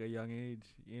at like a young age.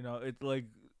 It's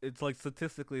like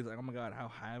statistically, it's like, oh my god, how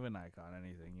haven't I got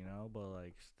anything? But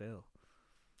like still.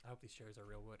 I hope these chairs are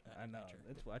real wood. I know.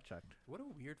 It's I checked. What a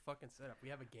weird fucking setup. We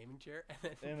have a gaming chair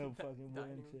and then And a fucking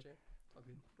dining wooden room chair.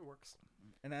 Okay, it works.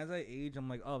 And as I age, I'm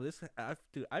like, oh, I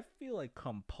feel like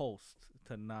compelled.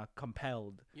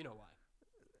 You know why?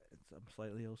 I'm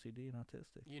slightly OCD and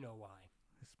autistic. You know why?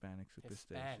 Hispanic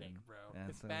superstition. Hispanic, bro. Yeah,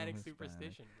 it's Hispanic Hispanic.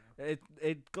 superstition, bro.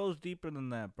 It goes deeper than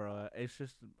that, bro. It's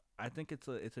just I think it's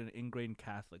an ingrained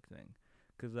Catholic thing,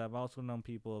 because I've also known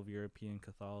people of European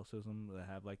Catholicism that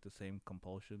have like the same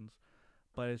compulsions,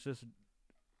 but it's just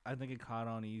I think it caught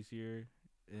on easier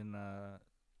in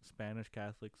Spanish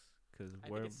Catholics because I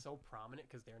think it's so prominent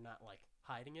because they're not like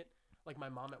hiding it. Like my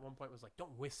mom at one point was like,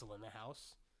 "Don't whistle in the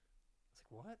house."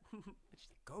 I was like, what? And she's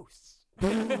like, ghosts.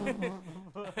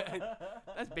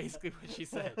 That's basically what she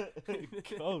said.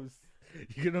 Ghosts.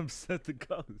 You're gonna upset the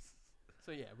ghosts.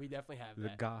 So yeah, we definitely have The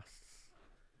that. ghosts.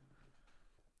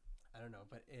 I don't know,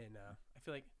 but I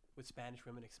feel like with Spanish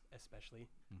women especially,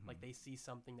 like they see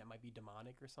something that might be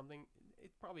demonic or something.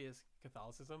 It probably is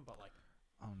Catholicism, but like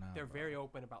Oh no. they're bro. very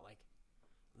open about like,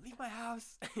 leave my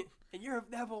house, and you're a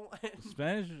devil.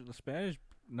 Spanish.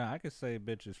 Nah, I could say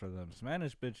bitches for them.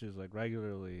 Spanish bitches like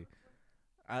regularly,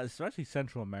 especially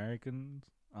Central Americans.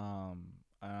 And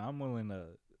I'm willing to.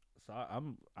 So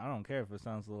I don't care if it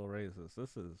sounds a little racist.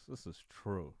 This is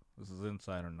true. This is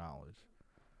insider knowledge.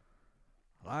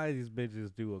 A lot of these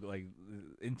bitches do like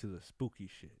into the spooky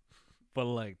shit, but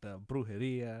like the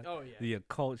brujeria, Oh yeah, the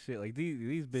occult shit. Like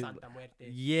these bitches. Santa Muerte.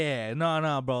 Yeah,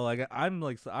 no, bro. Like I'm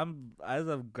as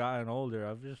I've gotten older,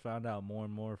 I've just found out more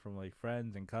and more from like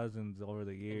friends and cousins over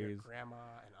the And your years. grandma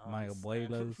and My aunts.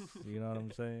 abuelas, you know what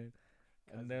I'm saying?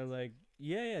 And they're Cousins. like,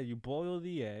 yeah, you boil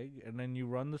the egg and then you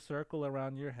run the circle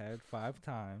around your head 5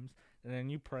 times and then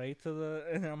you pray to the.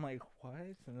 And I'm like, what?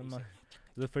 And I'm He's like,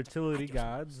 the fertility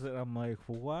gods. And I'm like,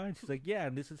 what? She's like, yeah,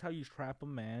 and this is how you trap a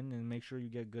man and make sure you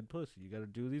get good pussy. You got to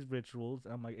do these rituals.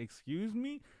 And I'm like, excuse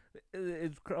me?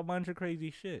 It's a bunch of crazy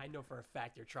shit. I know for a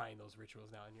fact you're trying those rituals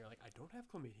now, and you're like, I don't have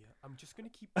chlamydia. I'm just gonna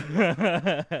keep.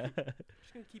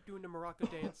 Just gonna keep doing the Morocco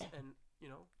dance and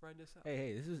ride this out.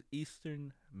 Hey, this is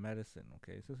Eastern medicine,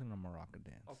 okay? This isn't a Moroccan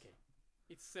dance. Okay,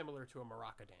 it's similar to a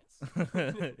Morocco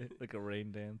dance. Like a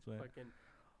rain dance, man. Fucking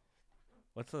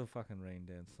What's a fucking rain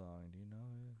dance song? Do you know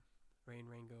it? rain,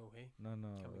 rain, go away. No,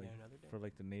 Coming like down another day. for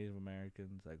like the Native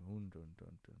Americans, like hun dun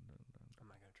dun dun dun dun. I'm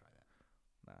not gonna try that.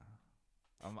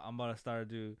 Nah, I'm about to start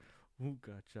to do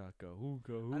hookah chaka,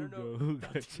 hookah I don't know. hookah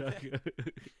Don't do that. chaka.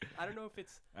 I don't know if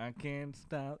it's. I can't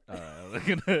stop. Look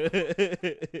at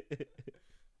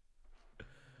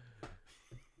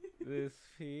this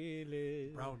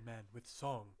feeling. Brown man with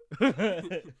song.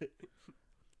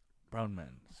 Brown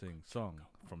man sing song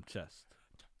from chest.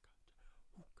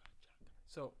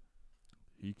 So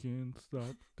He can't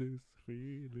stop this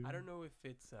feeling. I don't know if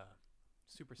it's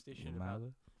superstition Nada? about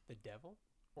the devil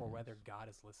or Yes. whether God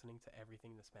is listening to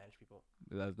everything the Spanish people.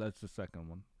 That's the second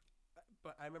one.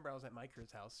 But I remember I was at Mike's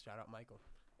house. Shout out Michael,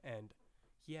 and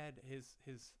he had his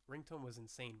ringtone was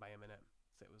 "Insane" by Eminem.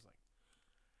 So it was like,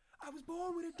 "I was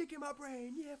born with a dick in my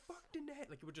brain, yeah, fucked in the head."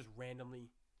 Like it would just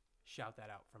randomly shout that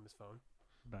out from his phone.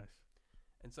 Nice.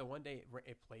 And so one day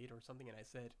it played or something, and I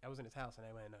said I was in his house, and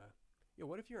I went, "Yo,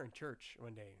 what if you're in church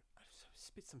one day?" I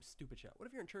spit some stupid shit. What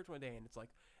if you're in church one day and it's like,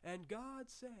 "And God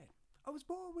said, I was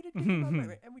born with a dick in my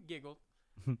brain," and we giggled,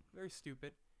 very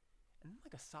stupid. And then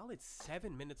like a solid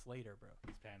 7 minutes later, bro,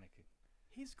 He's panicking.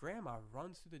 his grandma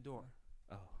runs through the door.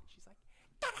 Oh. She's like,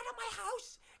 "Get out of my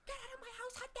house! Get out of my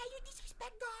house! How dare you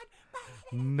disrespect God!"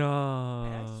 No.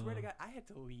 And I swear to God, I had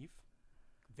to leave,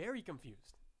 very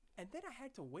confused. And then I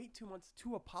had to wait 2 months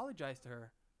to apologize to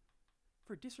her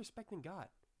for disrespecting God.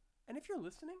 And if you're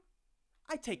listening,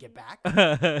 I take it back.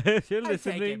 If you're I take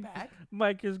listening, it back.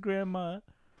 Micah's grandma.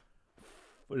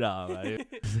 No,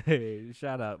 right.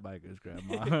 Shout out Micah's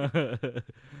grandma.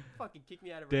 Fucking kick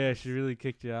me out of her Yeah, house. she really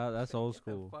kicked you out. That's old Get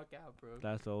the school. fuck out, bro.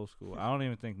 That's old school. I don't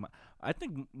even think I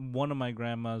think one of my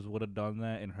grandmas would have done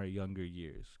that in her younger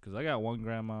years. Cause I got one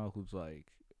grandma who's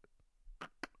like,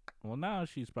 well, now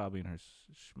she's probably in her.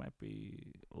 She might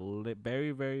be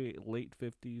very, very late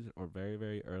 50s or very,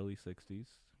 very early 60s.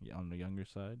 Yeah, on the younger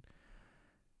side.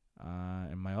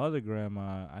 And my other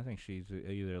grandma, I think she's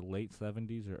either late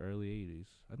 70s or early 80s.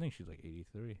 I think she's like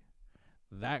 83.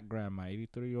 That grandma,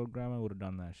 83-year-old grandma, would have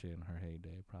done that shit in her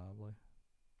heyday, probably.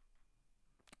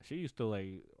 She used to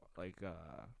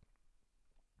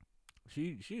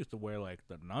she used to wear like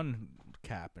the nun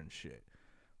cap and shit.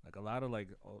 Like a lot of like,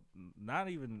 not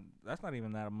even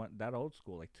that old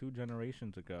school. Like 2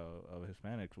 generations ago of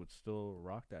Hispanics would still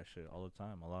rock that shit all the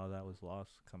time. A lot of that was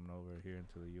lost coming over here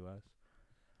into the U.S.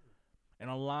 And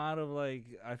a lot of like,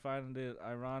 I find it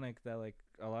ironic that like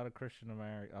a lot of Christian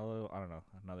American, although I don't know,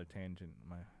 another tangent,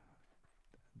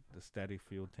 the steady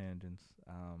field tangents.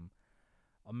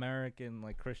 American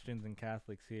like Christians and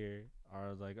Catholics here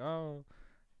are like, oh,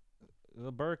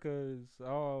 the burqas,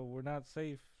 oh, we're not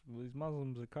safe. These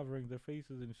Muslims are covering their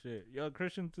faces and shit. Yo,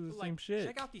 Christians do the Like, same shit.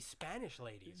 check out these Spanish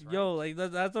ladies, right? Yo, like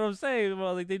that's what I'm saying.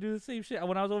 Well, like they do the same shit.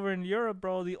 When I was over in Europe,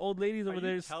 bro, the old ladies Are over you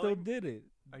there still telling- did it.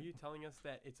 Are you telling us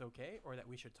that it's okay or that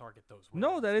we should target those women?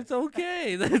 No, that it's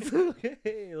okay. That's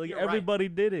okay. Like You're right. everybody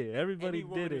did it. Everybody Any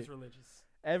woman did who's it.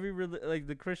 religious. Like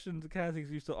the Christians and Catholics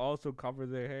used to also cover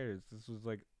their hairs. This was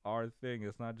like our thing.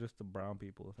 It's not just the brown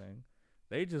people thing.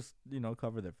 They just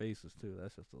cover their faces too.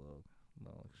 That's just a little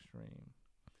extreme.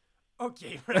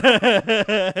 Okay,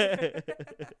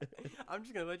 I'm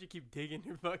just gonna let you keep digging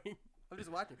your fucking. I'm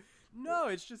just watching. No,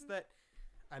 it's just that.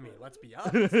 I mean, let's be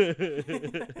honest.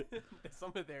 There's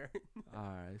something there. All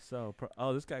right, so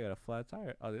oh, this guy got a flat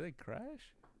tire. Oh, did they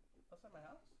crash? Outside my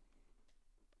house?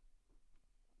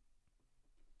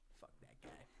 Fuck that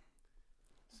guy.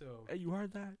 So Hey, you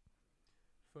heard that?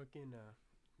 fucking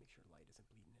make sure light isn't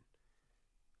bleeding in.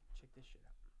 Check this shit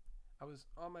out. I was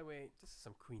on my way. This is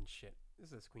some Queen shit. This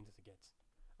is as Queens as it gets.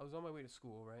 I was on my way to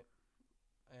school, right?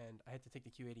 And I had to take the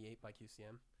Q88 by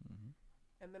QCM. Mm-hmm.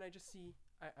 And then I just see,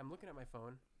 I'm looking at my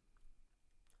phone,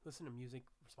 listening to music,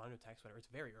 responding to text, whatever. It's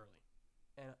very early.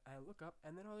 And I look up,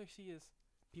 and then all I see is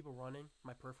people running,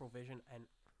 my peripheral vision, and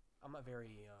I'm not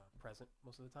very present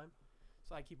most of the time.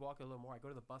 So I keep walking a little more. I go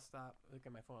to the bus stop, look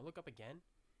at my phone. I look up again,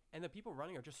 and the people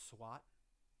running are just SWAT.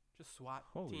 Just SWAT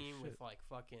Holy team shit. with, like,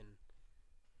 fucking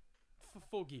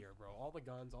full gear, bro. All the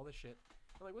guns, all the shit.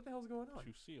 I'm like, what the hell's going on? Did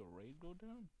you see a raid go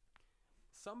down?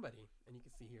 Somebody, and you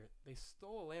can see here, they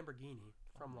stole a Lamborghini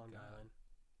from my Long God. Island,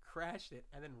 crashed it,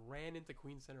 and then ran into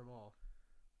Queens Center Mall.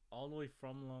 All the way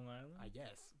from Long Island? I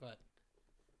guess, but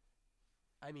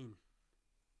I mean,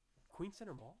 Queens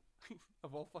Center Mall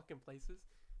of all fucking places.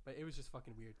 But it was just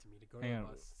fucking weird to me to go to Hang the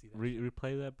on, bus, see that. Shit.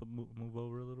 replay that, but move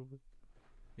over a little bit.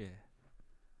 Yeah.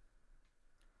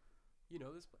 You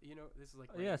know this. You know this is like.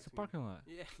 Yeah, it's a between- parking lot.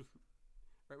 Yeah,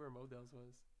 right where Modell's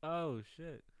was. Oh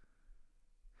shit!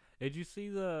 Did you see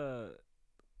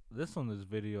this one? This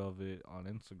video of it on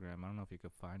Instagram. I don't know if you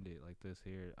could find it like this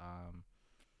here.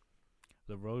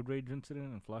 The road rage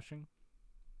incident in Flushing,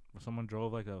 where someone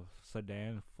drove like a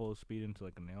sedan full speed into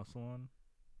like a nail salon.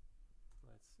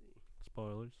 Let's see.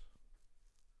 Spoilers.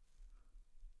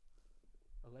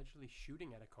 Allegedly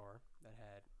shooting at a car that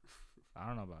had. I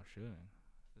don't know about shooting.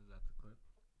 Is that the clip?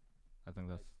 I think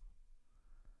that's.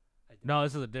 I don't No,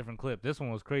 this is a different clip. This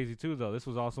one was crazy too, though. This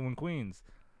was also in Queens.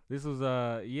 This was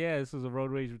this was a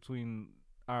road rage between.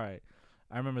 All right,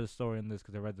 I remember the story in this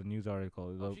because I read the news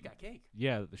article. Oh, she got cake.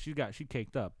 Yeah, she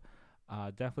caked up.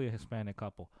 Definitely a Hispanic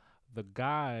couple. The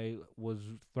guy was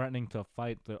threatening to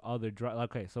fight the other driver.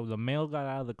 Okay, so the male got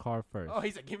out of the car first. Oh,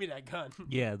 he said, "Give me that gun."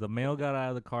 Yeah, the male got out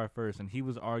of the car first, and he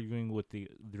was arguing with the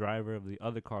driver of the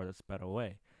other car that sped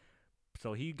away.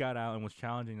 So he got out and was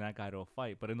challenging that guy to a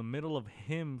fight. But in the middle of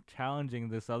him challenging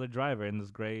this other driver in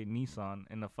this gray Nissan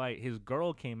in the fight, his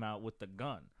girl came out with the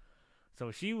gun.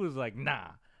 So she was like, "Nah,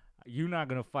 you're not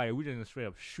gonna fight. We're just gonna straight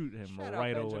up shoot him Shout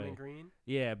right out Benjamin away." Green.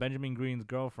 Yeah, Benjamin Green's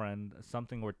girlfriend,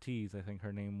 something Ortiz, I think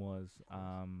her name was.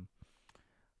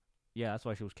 Yeah, that's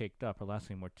why she was caked up. Her last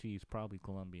name Ortiz, probably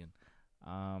Colombian.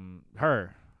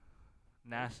 Her.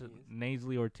 Ortiz.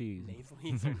 Nasally Ortiz. Nasally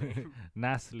is her name.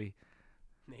 Nasally.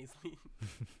 Nasally.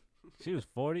 She was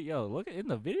 40. Yo, look in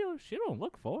the video. She don't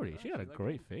look 40. No, She got a she look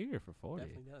great good. figure for 40.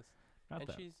 Definitely does. Not And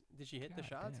that. did she hit the God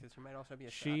shots? damn. Because she might also be a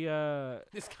She shot.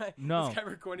 This guy. no. This guy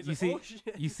recording. You He's see- like, oh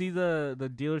shit. You see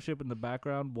the dealership in the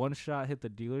background. One shot hit the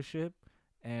dealership,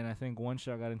 and I think one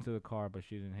shot got into the car, but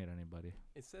she didn't hit anybody.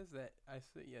 It says that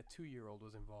 2-year-old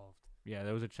was involved. Yeah,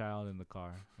 there was a child in the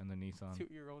car in the Nissan.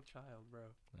 2-year-old child, bro.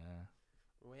 Yeah.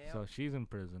 Well, So she's in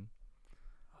prison.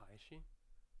 oh, is she?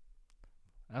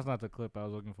 That's not the clip I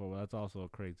was looking for, but that's also a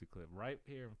crazy clip. Right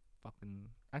here, fucking.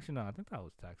 Actually, no, I think that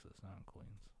was Texas, not in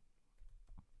Queens.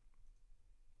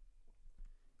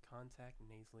 Contact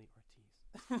Nasally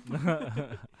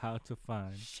Ortiz. How to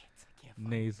find Shit, I can't find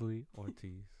Nasally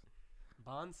Ortiz.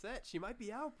 Bond set. She might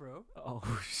be out, bro. Oh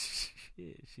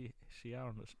shit, she out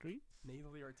on the streets?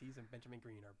 Nasally Ortiz and Benjamin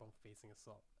Green are both facing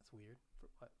assault. That's weird. For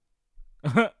what?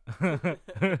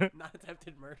 Not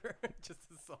attempted murder, just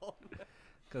assault.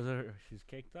 Cause she's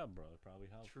caked up, bro. It probably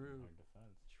helps. in True. her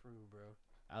defense. True, bro.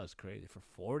 That was crazy for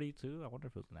 42. I wonder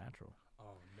if it was natural.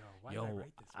 Oh no, why did I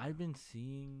write this? I've been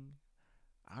seeing.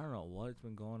 I don't know what's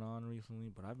been going on recently,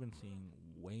 but I've been seeing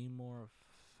way more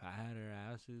fatter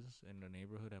asses in the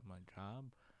neighborhood at my job.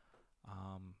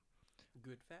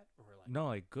 Good fat or like No,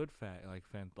 like good fat, like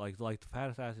the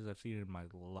fattest asses I've seen in my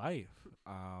life.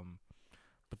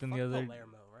 But then fuck the other,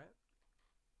 Palermo, right?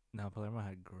 no, Palermo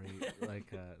had great,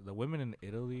 like the women in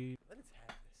Italy, Let us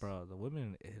have this, bro. The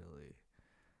women in Italy,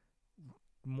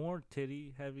 more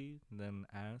titty heavy than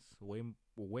ass,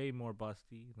 way more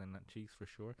busty than cheeks for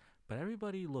sure. But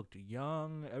everybody looked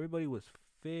young. Everybody was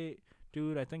fit,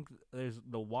 dude. I think there's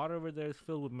the water over there is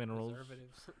filled with minerals.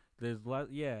 Preservatives.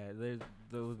 There's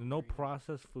there's no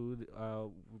processed food.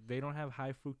 They don't have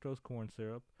high fructose corn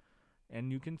syrup,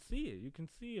 and you can see it. You can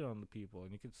see it on the people,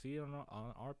 and you can see it on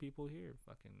our people here.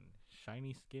 Fucking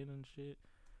shiny skin and shit.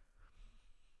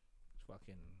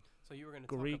 Fucking So you were gonna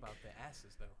Greek. talk about the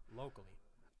asses though, locally.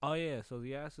 Oh yeah, so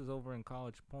the asses over in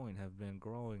College Point have been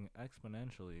growing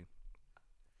exponentially.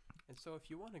 And so if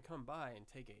you want to come by and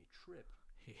take a trip,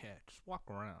 Yeah, just walk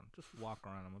around. Just walk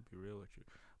around. I'm gonna be real with you.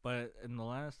 But in the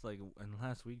last week,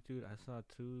 dude, I saw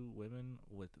two women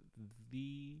with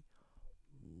the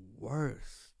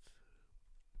worst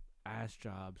ass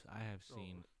jobs I have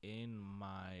seen in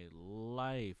my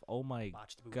life. Oh my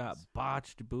botched boobies. god,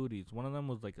 botched booties. One of them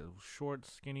was like a short,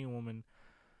 skinny woman.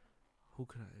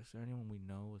 Is there anyone we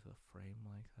know with a frame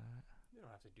like that? You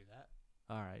don't have to do that.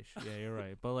 All right, yeah, you're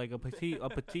right. But like a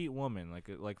petite woman, like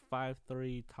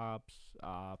 5'3" tops,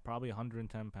 probably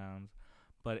 110 pounds.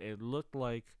 But it looked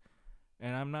like,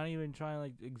 and I'm not even trying to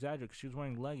like exaggerate, 'cause she was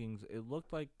wearing leggings. It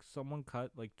looked like someone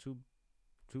cut like two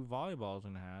volleyballs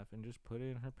in half and just put it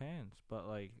in her pants. But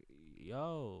like,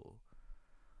 yo,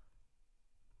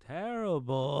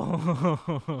 terrible.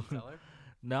 Did you tell her?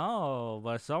 No,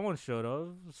 but someone should have.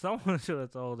 Someone should have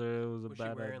told her it was a Was she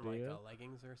bad wearing idea. like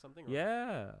leggings or something? Or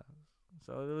Yeah.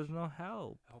 So there was no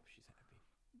help. I hope she's happy.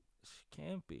 She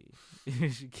can't be.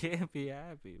 She can't be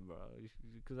happy, bro.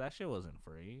 Because that shit wasn't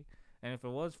free. And if it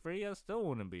was free, I still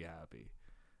wouldn't be happy.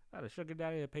 I had a sugar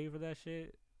daddy to pay for that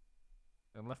shit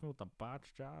and left me with a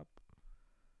botch job.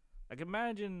 Like,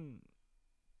 imagine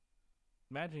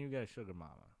you got a sugar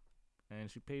mama and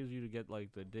she pays you to get,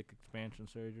 like, the dick expansion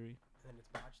surgery. And then it's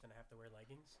botched and I have to wear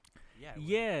leggings? Yeah.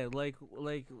 Yeah, like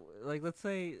let's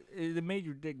say it made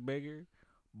your dick bigger,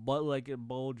 but, like, it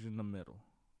bulged in the middle.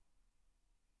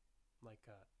 Like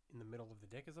in the middle of the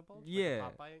dick is a bulge? Yeah.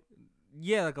 Like a Popeye?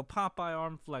 Yeah, like a Popeye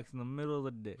arm flex in the middle of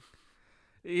the dick.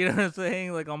 You know what I'm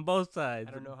saying? Like on both sides.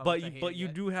 I don't know how but much I hate but it you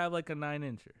yet. do have like a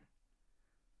 9-incher.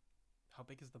 How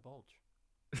big is the bulge?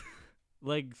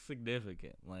 Like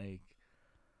significant. Like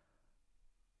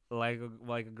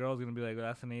a girl's gonna be like,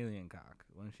 that's an alien cock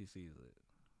when she sees it.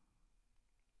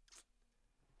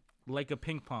 Like a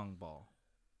ping pong ball.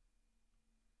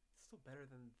 It's still better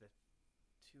than the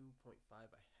 2.5 I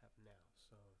have now,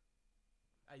 so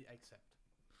I accept.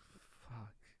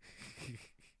 Fuck.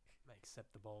 I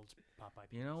accept the bulge Popeye.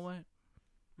 You know what?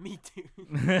 Me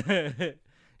too.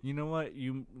 You know what?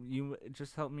 You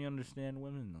just help me understand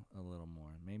women a little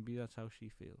more. Maybe that's how she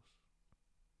feels.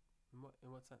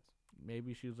 In what sense?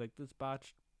 Maybe she was like, this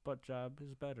botched butt job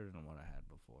is better than what I had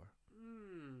before.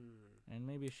 And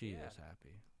maybe she is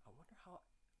happy. I wonder how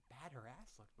bad her ass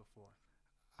looked before.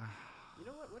 You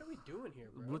know what? What are we doing here,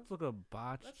 bro? Let's look up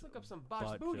botched. Let's look up some botched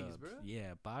butt booties, jobs. bro.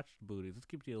 Yeah, botched booties. Let's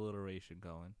keep the alliteration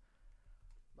going.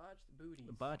 Botched booties.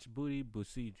 Botched booty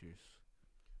procedures.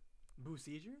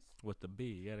 Procedures? With the B.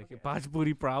 You gotta Okay. get botched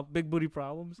big booty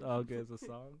problems. Oh, okay, it's a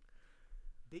song.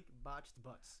 Big botched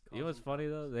butts. You know what's causing funny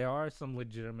though? problems. There are some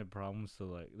legitimate problems. So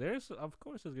like, of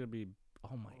course there's gonna be.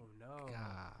 Oh my Oh no.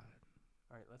 god.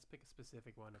 All right, let's pick a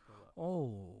specific one to pull up.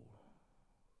 Oh.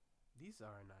 These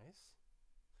are nice.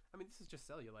 I mean, this is just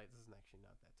cellulite. This isn't actually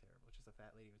not that terrible. It's just a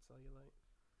fat lady with cellulite.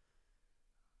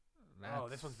 Oh,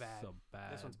 this one's bad. A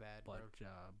bad This one's bad, bro. butt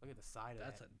job. Look at the side of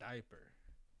That's that. a diaper.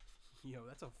 Yo,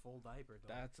 that's a full diaper, dog.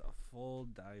 That's a full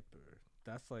diaper.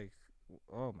 That's like,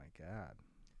 oh my god.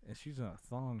 And she's in a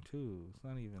thong too. It's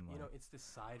not even like. You know, it's this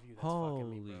side view that's fucking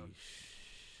me, bro. Holy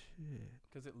shit.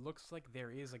 Because it looks like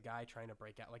there is a guy trying to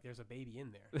break out. Like there's a baby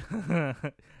in there.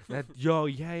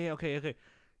 Yeah, okay.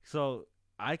 So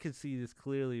I could see this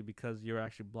clearly because you're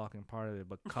actually blocking part of it,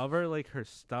 but cover like her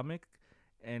stomach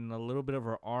and a little bit of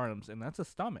her arms, and that's a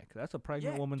stomach. That's a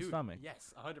pregnant woman's dude, stomach.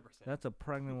 Yes, 100%. That's a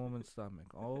pregnant woman's stomach.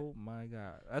 Oh my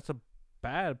god, that's a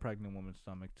bad pregnant woman's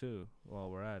stomach too. While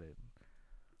we're at it,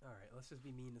 All right, let's just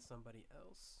be mean to somebody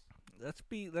else.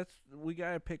 we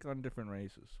gotta pick on different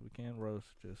races. We can't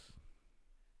roast just.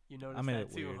 You noticed I made that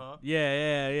it too, weird. huh?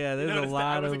 Yeah. You There's a noticed that?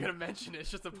 I lot wasn't of gonna mention it.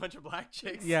 It's just a bunch of black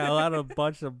chicks. yeah, a lot of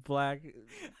bunch of black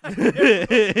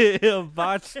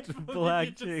botched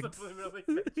black chicks.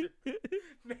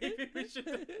 Maybe we should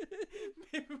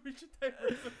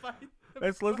diversify.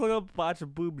 Let's look up botched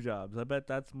boob jobs. I bet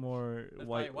that's more That's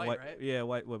white, probably white, right? Yeah,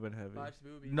 white women heavy. Botched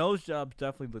boobies. Nose jobs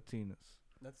definitely Latinas.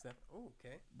 That's that. Oh,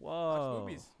 okay. Botched Whoa.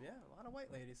 boobies. Yeah, a lot of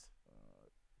white ladies.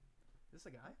 Is this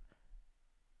a guy?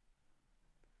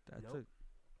 That's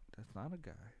that's not a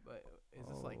guy. But is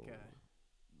this like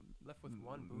left with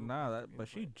one boob? Nah, or but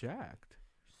she implant? jacked.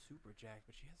 Super jacked,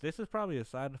 but she has. This is probably a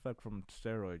side effect from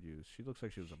steroid use. She looks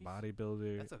like she was a She's-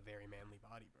 bodybuilder. That's a very manly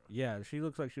body, bro. Yeah, she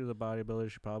looks like she was a bodybuilder.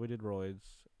 She probably did roids.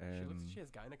 And She has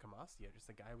gynecomastia, just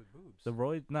a guy with boobs. the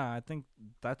roid, nah, I think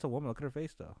that's a woman. Look at her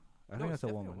face though. I No, think it's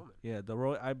that's a definitely a woman. woman. Yeah, the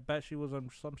roid. I bet she was on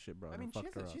some shit, bro. I and mean,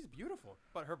 fucked her up. she's beautiful,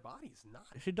 but her body's not.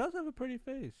 She does have a pretty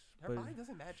face. Her but body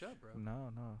doesn't match up, bro.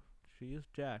 No. She is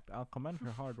jacked. I'll commend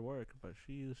her hard work, but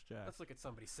she is jacked. Let's look at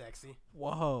somebody sexy.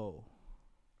 Whoa.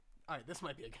 All right, this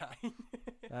might be a guy.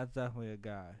 That's definitely a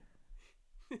guy.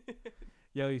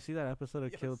 Yo, you see that episode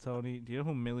of Yes. Kill Tony? Do you know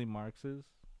who Millie Marks is?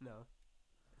 No.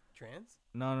 Trans?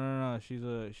 No. She's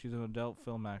an adult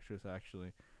film actress actually,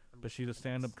 I'm but just she's a looking at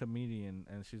stand-up this. comedian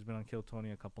and she's been on Kill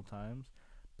Tony a couple times.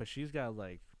 But she's got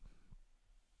like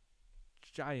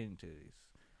giant titties,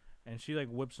 and she like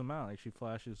whips them out like she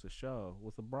flashes the show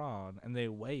with a bra on, and they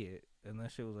weigh it, and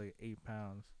that shit was like 8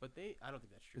 pounds. But I don't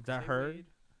think that's true. Is 'cause that they her? weighed-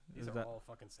 These Is are that- all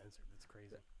fucking censored. That's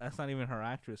crazy. That's not even her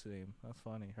actress name. That's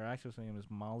funny. Her actress name is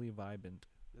Molly Vibant.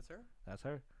 That's her? That's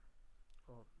her.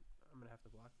 Well, I'm going to have to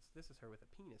block this. This is her with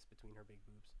a penis between her big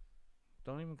boobs.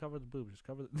 Don't even cover the boobs. Just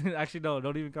cover the actually no.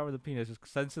 Don't even cover the penis. Just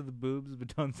censor the boobs,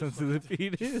 but don't censor the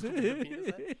penis. Just leave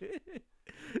the penis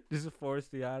Just force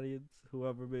the audience,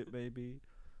 whoever it may be,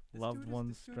 loved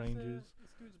ones, strangers.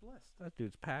 This dude's blessed. That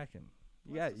dude's packing.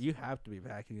 Bless his You heart. have to be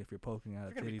packing if you're poking out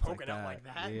If of you're going to be titties poking out like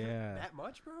that? Yeah. That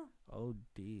much, bro?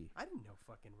 OD. I didn't know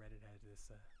fucking Reddit had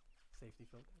this safety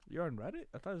filter. You're on Reddit?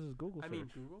 I thought this was Google I search. mean,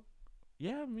 Google.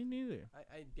 Yeah, me neither.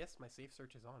 I guess my safe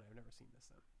search is on. I've never seen this,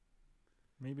 though.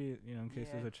 Maybe, in case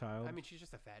Yeah, there's a child. I mean, she's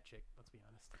just a fat chick. Let's be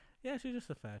honest. Yeah, she's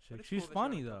just a fat chick. it's She's cool that you're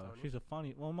funny on though. Kill Tony. She's a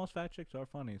funny. Well, most fat chicks are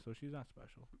funny, so she's not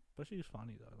special. But she's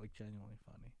funny though, like genuinely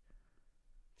funny.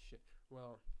 Shit.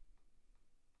 Well,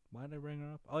 Why did I bring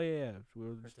her up? Oh yeah. We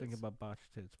were Her just thinking tits. about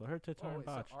botched tits, but her tits oh, aren't wait,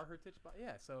 botched. so are her tits?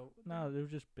 Yeah. So No, they were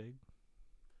just big.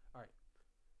 Alright.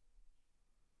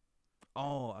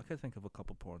 Oh, I could think of a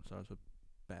couple porn stars with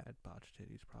bad botched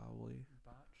titties, probably.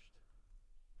 botched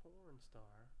porn star.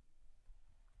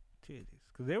 Titties,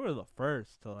 because they were the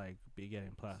first to like be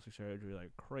getting plastic surgery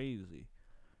like crazy.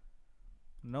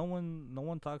 No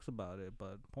one talks about it,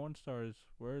 but porn stars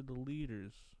were the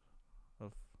leaders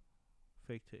of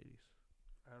fake titties.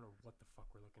 I don't know what the fuck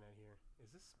we're looking at here.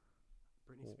 Is this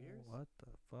Britney Spears? What the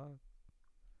fuck?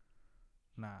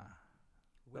 Nah.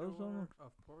 Widower Those don't-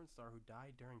 of porn star who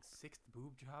died during sixth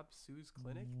boob job sues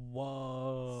clinic.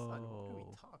 Whoa. Son, what are we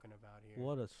talking about here?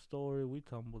 What a story we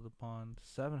tumbled upon.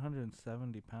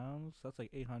 770 pounds? That's like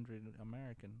 800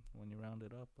 American when you round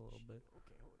it up a little bit.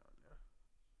 Okay, hold on now.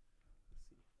 Let's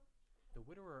see. The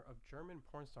widower of German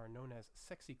porn star known as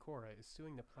Sexy Cora is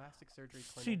suing the plastic surgery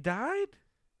clinic. She died?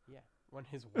 Yeah, when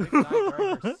his wife died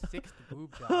during her sixth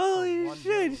boob job. for Holy $1 shit,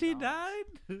 million. she died?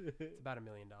 It's about $1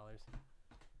 million.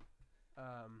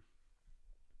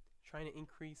 Trying to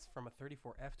increase from a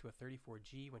 34F to a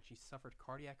 34G when she suffered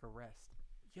cardiac arrest.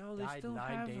 Yo, they Died still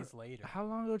 9 have days later. How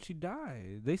long ago did she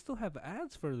die? They still have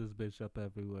ads for this bitch up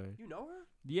everywhere. You know her?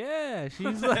 Yeah,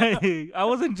 she's like, I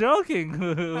wasn't joking. I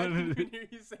didn't when, even hear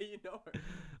you say you know her.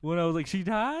 when I was like, she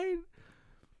died?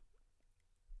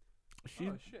 She,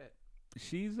 Oh shit.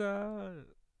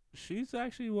 she's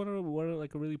actually one of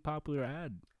like a really popular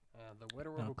ad. The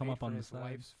widower It'll who come paid up for on the his side.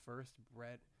 wife's first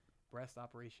breast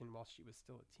operation while she was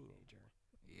still a teenager.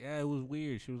 Yeah, it was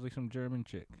weird. She was like some German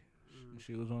chick.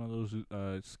 She was one of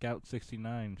those Scout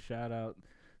 69. Shout out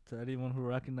to anyone who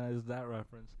recognized that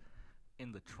reference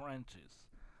in the trenches.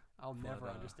 I'll But, never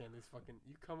understand this fucking.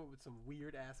 You come up with some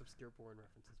weird ass obscure porn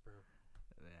references, bro.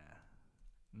 Yeah.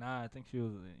 Nah, I think she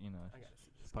was, I gotta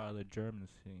see this. part Guy. of the German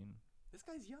scene. This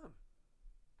guy's young.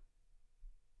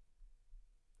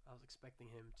 I was expecting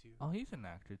him to. Oh, he's an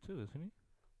actor too, isn't he?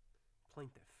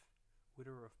 Plaintiff,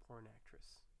 widower of porn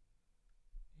actress.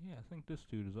 Yeah, I think this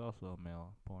dude is also a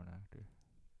male porn actor.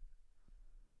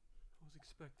 I was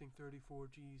expecting 34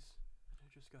 G's, and I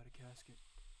just got a casket.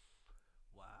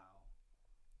 Wow.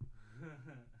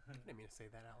 I didn't mean to say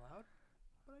that out loud,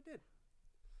 but I did.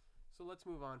 So let's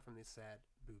move on from this sad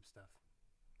boob stuff.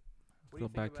 What do Go you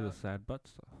think back to the about- sad butt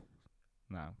stuff.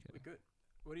 Nah, I'm We kidding. good.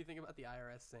 What do you think about the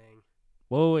IRS saying?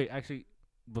 Whoa, wait, actually,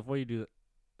 before you do that,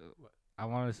 What? I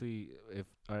want to see if.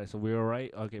 Alright, so we were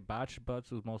right. Okay, botched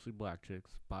butts was mostly black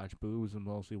chicks. Botched boobs was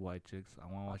mostly white chicks. I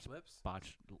want to watch Botched lips?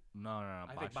 botched. No.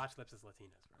 I think botched lips is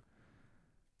Latinas, bro.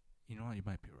 You know what? You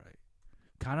might be right.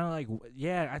 Kind of like,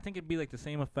 yeah, I think it'd be like the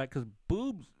same effect because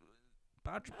boobs,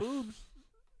 botched boobs,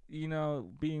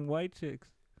 being white chicks.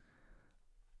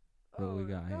 What do we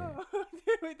got here? no.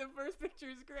 Dude, wait, the first picture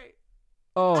is great.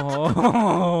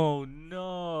 Oh,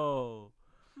 no.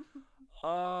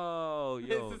 Oh,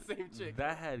 yo. It's the same chick.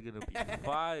 That had gonna be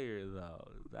fire, though.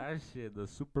 That shit, the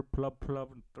Super Plub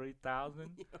 3000.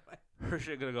 You know what? Her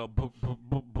shit gonna go boom, boom,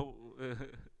 boom, boom.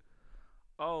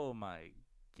 Oh, my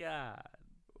God.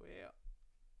 Well,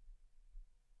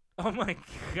 Oh, my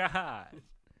God.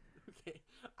 okay.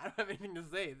 I don't have anything to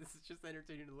say. This is just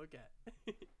entertaining to look at.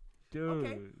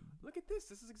 Dude. Look at this.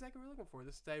 This is exactly what we're looking for.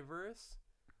 This is diverse.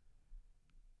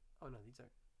 Oh, no, these are...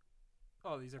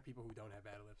 Oh, these are people who don't have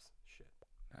bad lips. Shit.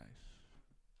 Nice.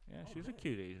 Yeah, Oh, she's a man.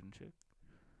 cute Asian chick.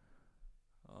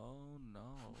 Oh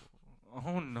no.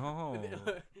 Oh no.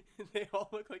 They all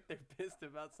look like they're pissed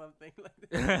about something. Like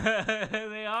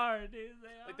They are, dude. They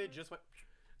are. like they just went.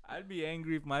 I'd be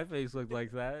angry if my face looked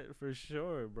like that for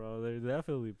sure, bro. They're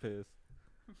definitely pissed.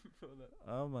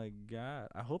 Oh my god.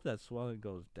 I hope that swelling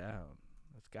goes down.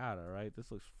 It's gotta, right?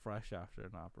 This looks fresh after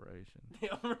an operation. They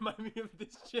all remind me of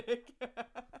this chick.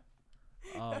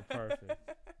 Oh, perfect.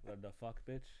 The fuck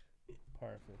bitch?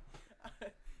 Perfect.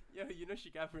 Yo, you know she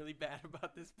got really bad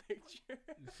about this picture.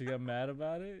 She got mad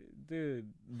about it?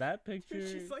 Dude, that picture.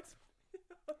 She's like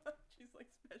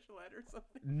special ed or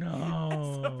something. No.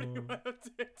 And somebody went up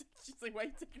to her. She's like, "Why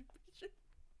you taking a picture?"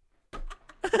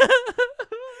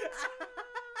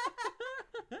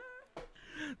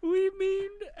 We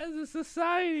memed as a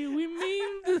society. We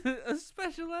memed a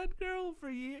special ed girl for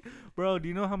years. Bro, do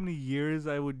you know how many years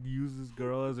I would use this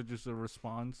girl as just a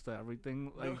response to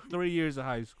everything? Like No. 3 years of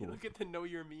high school. Look at the know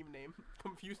your meme name.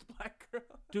 Confused black girl.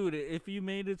 Dude, if you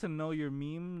made it to Know Your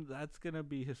Meme, that's going to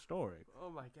be historic. Oh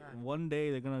my god. One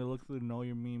day they're going to look through Know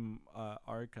Your Meme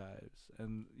archives.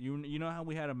 And you know how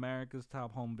we had America's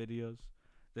Top Home Videos?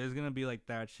 There's going to be like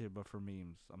that shit, but for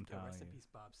memes. I'm Yo, telling rest in you. peace,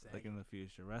 Bob Saget. Like in the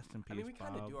future. Rest in peace, I mean, we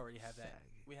kind of Bob do already have that.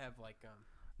 Saget. We have like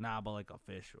Nah, but like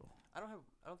official. I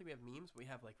don't think we have memes. But we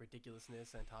have like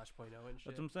ridiculousness and Tosh.0 and shit.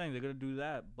 That's what I'm saying. They're gonna do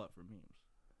that, but for memes.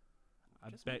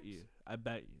 Just I bet memes. you. I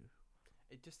bet you.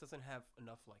 It just doesn't have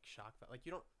enough like shock value. Like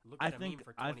you don't look I at a meme think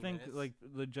for 20 minutes. like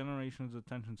the generation's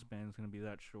attention span is gonna be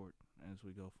that short as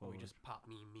we go Or forward. we just pop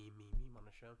meme on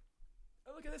the show.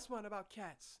 Oh, look at this one about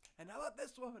cats, and how about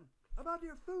this one about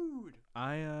your food?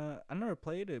 I never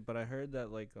played it, but I heard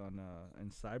that like on in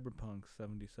Cyberpunk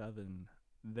 77,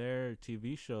 their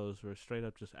TV shows were straight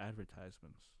up just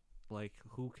advertisements. Like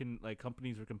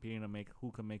companies were competing to make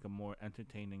who can make a more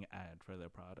entertaining ad for their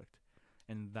product.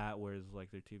 And that was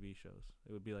like their TV shows.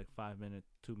 It would be like 5-minute,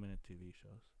 2-minute TV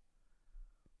shows.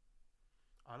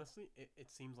 Honestly,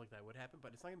 it seems like that would happen,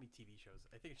 but it's not gonna be TV shows.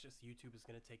 I think it's just YouTube is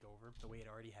gonna take over the way it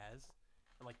already has,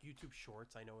 and like YouTube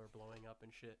Shorts, I know are blowing up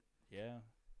and shit. Yeah.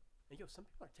 And yo, some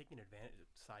people are taking advantage.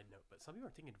 Side note, but some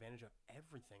people are taking advantage of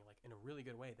everything, like in a really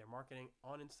good way. They're marketing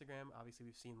on Instagram. Obviously,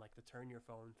 we've seen like the turn your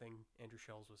phone thing. Andrew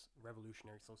Schell's was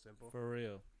revolutionary, so simple. For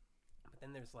real. But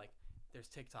then there's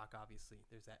TikTok. Obviously,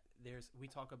 we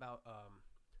talk about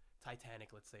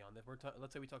Titanic. Let's say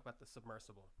let's say we talk about the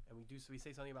submersible, and we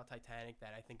say something about Titanic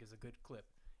that I think is a good clip,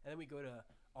 and then we go to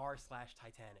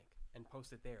r/Titanic and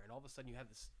post it there, and all of a sudden you have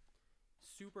this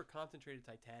super concentrated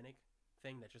Titanic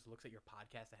thing that just looks at your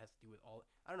podcast that has to do with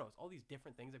it's all these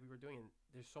different things that we were doing, and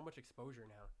there's so much exposure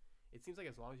now. It seems like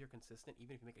as long as you're consistent,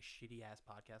 even if you make a shitty ass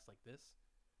podcast like this,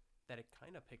 that it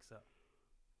kind of picks up,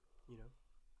 you know.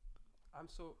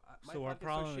 So our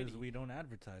problem is we don't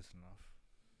advertise enough.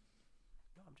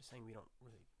 No, I'm just saying we don't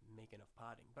really make enough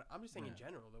potting, but I'm just saying in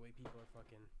general the way people are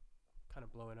fucking kind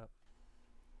of blowing up.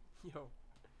 Yo,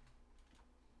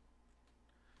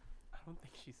 I don't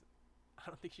think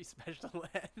she's special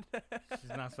ed. She's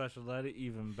not special ed,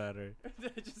 even better.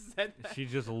 I just said that. She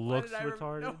just looks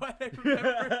retarded. No, I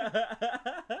remember.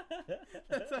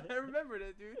 That's how I remembered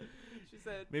it, dude. She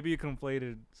said. Maybe you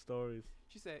conflated stories.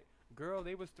 She said, "Girl,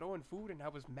 they was throwing food and I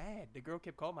was mad. The girl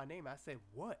kept calling my name. I said,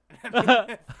 what?"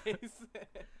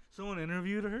 Someone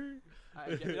interviewed her?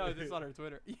 No, this is on her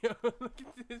Twitter. Yo, look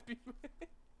at this people.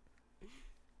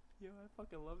 Yo, I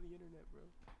fucking love the internet, bro.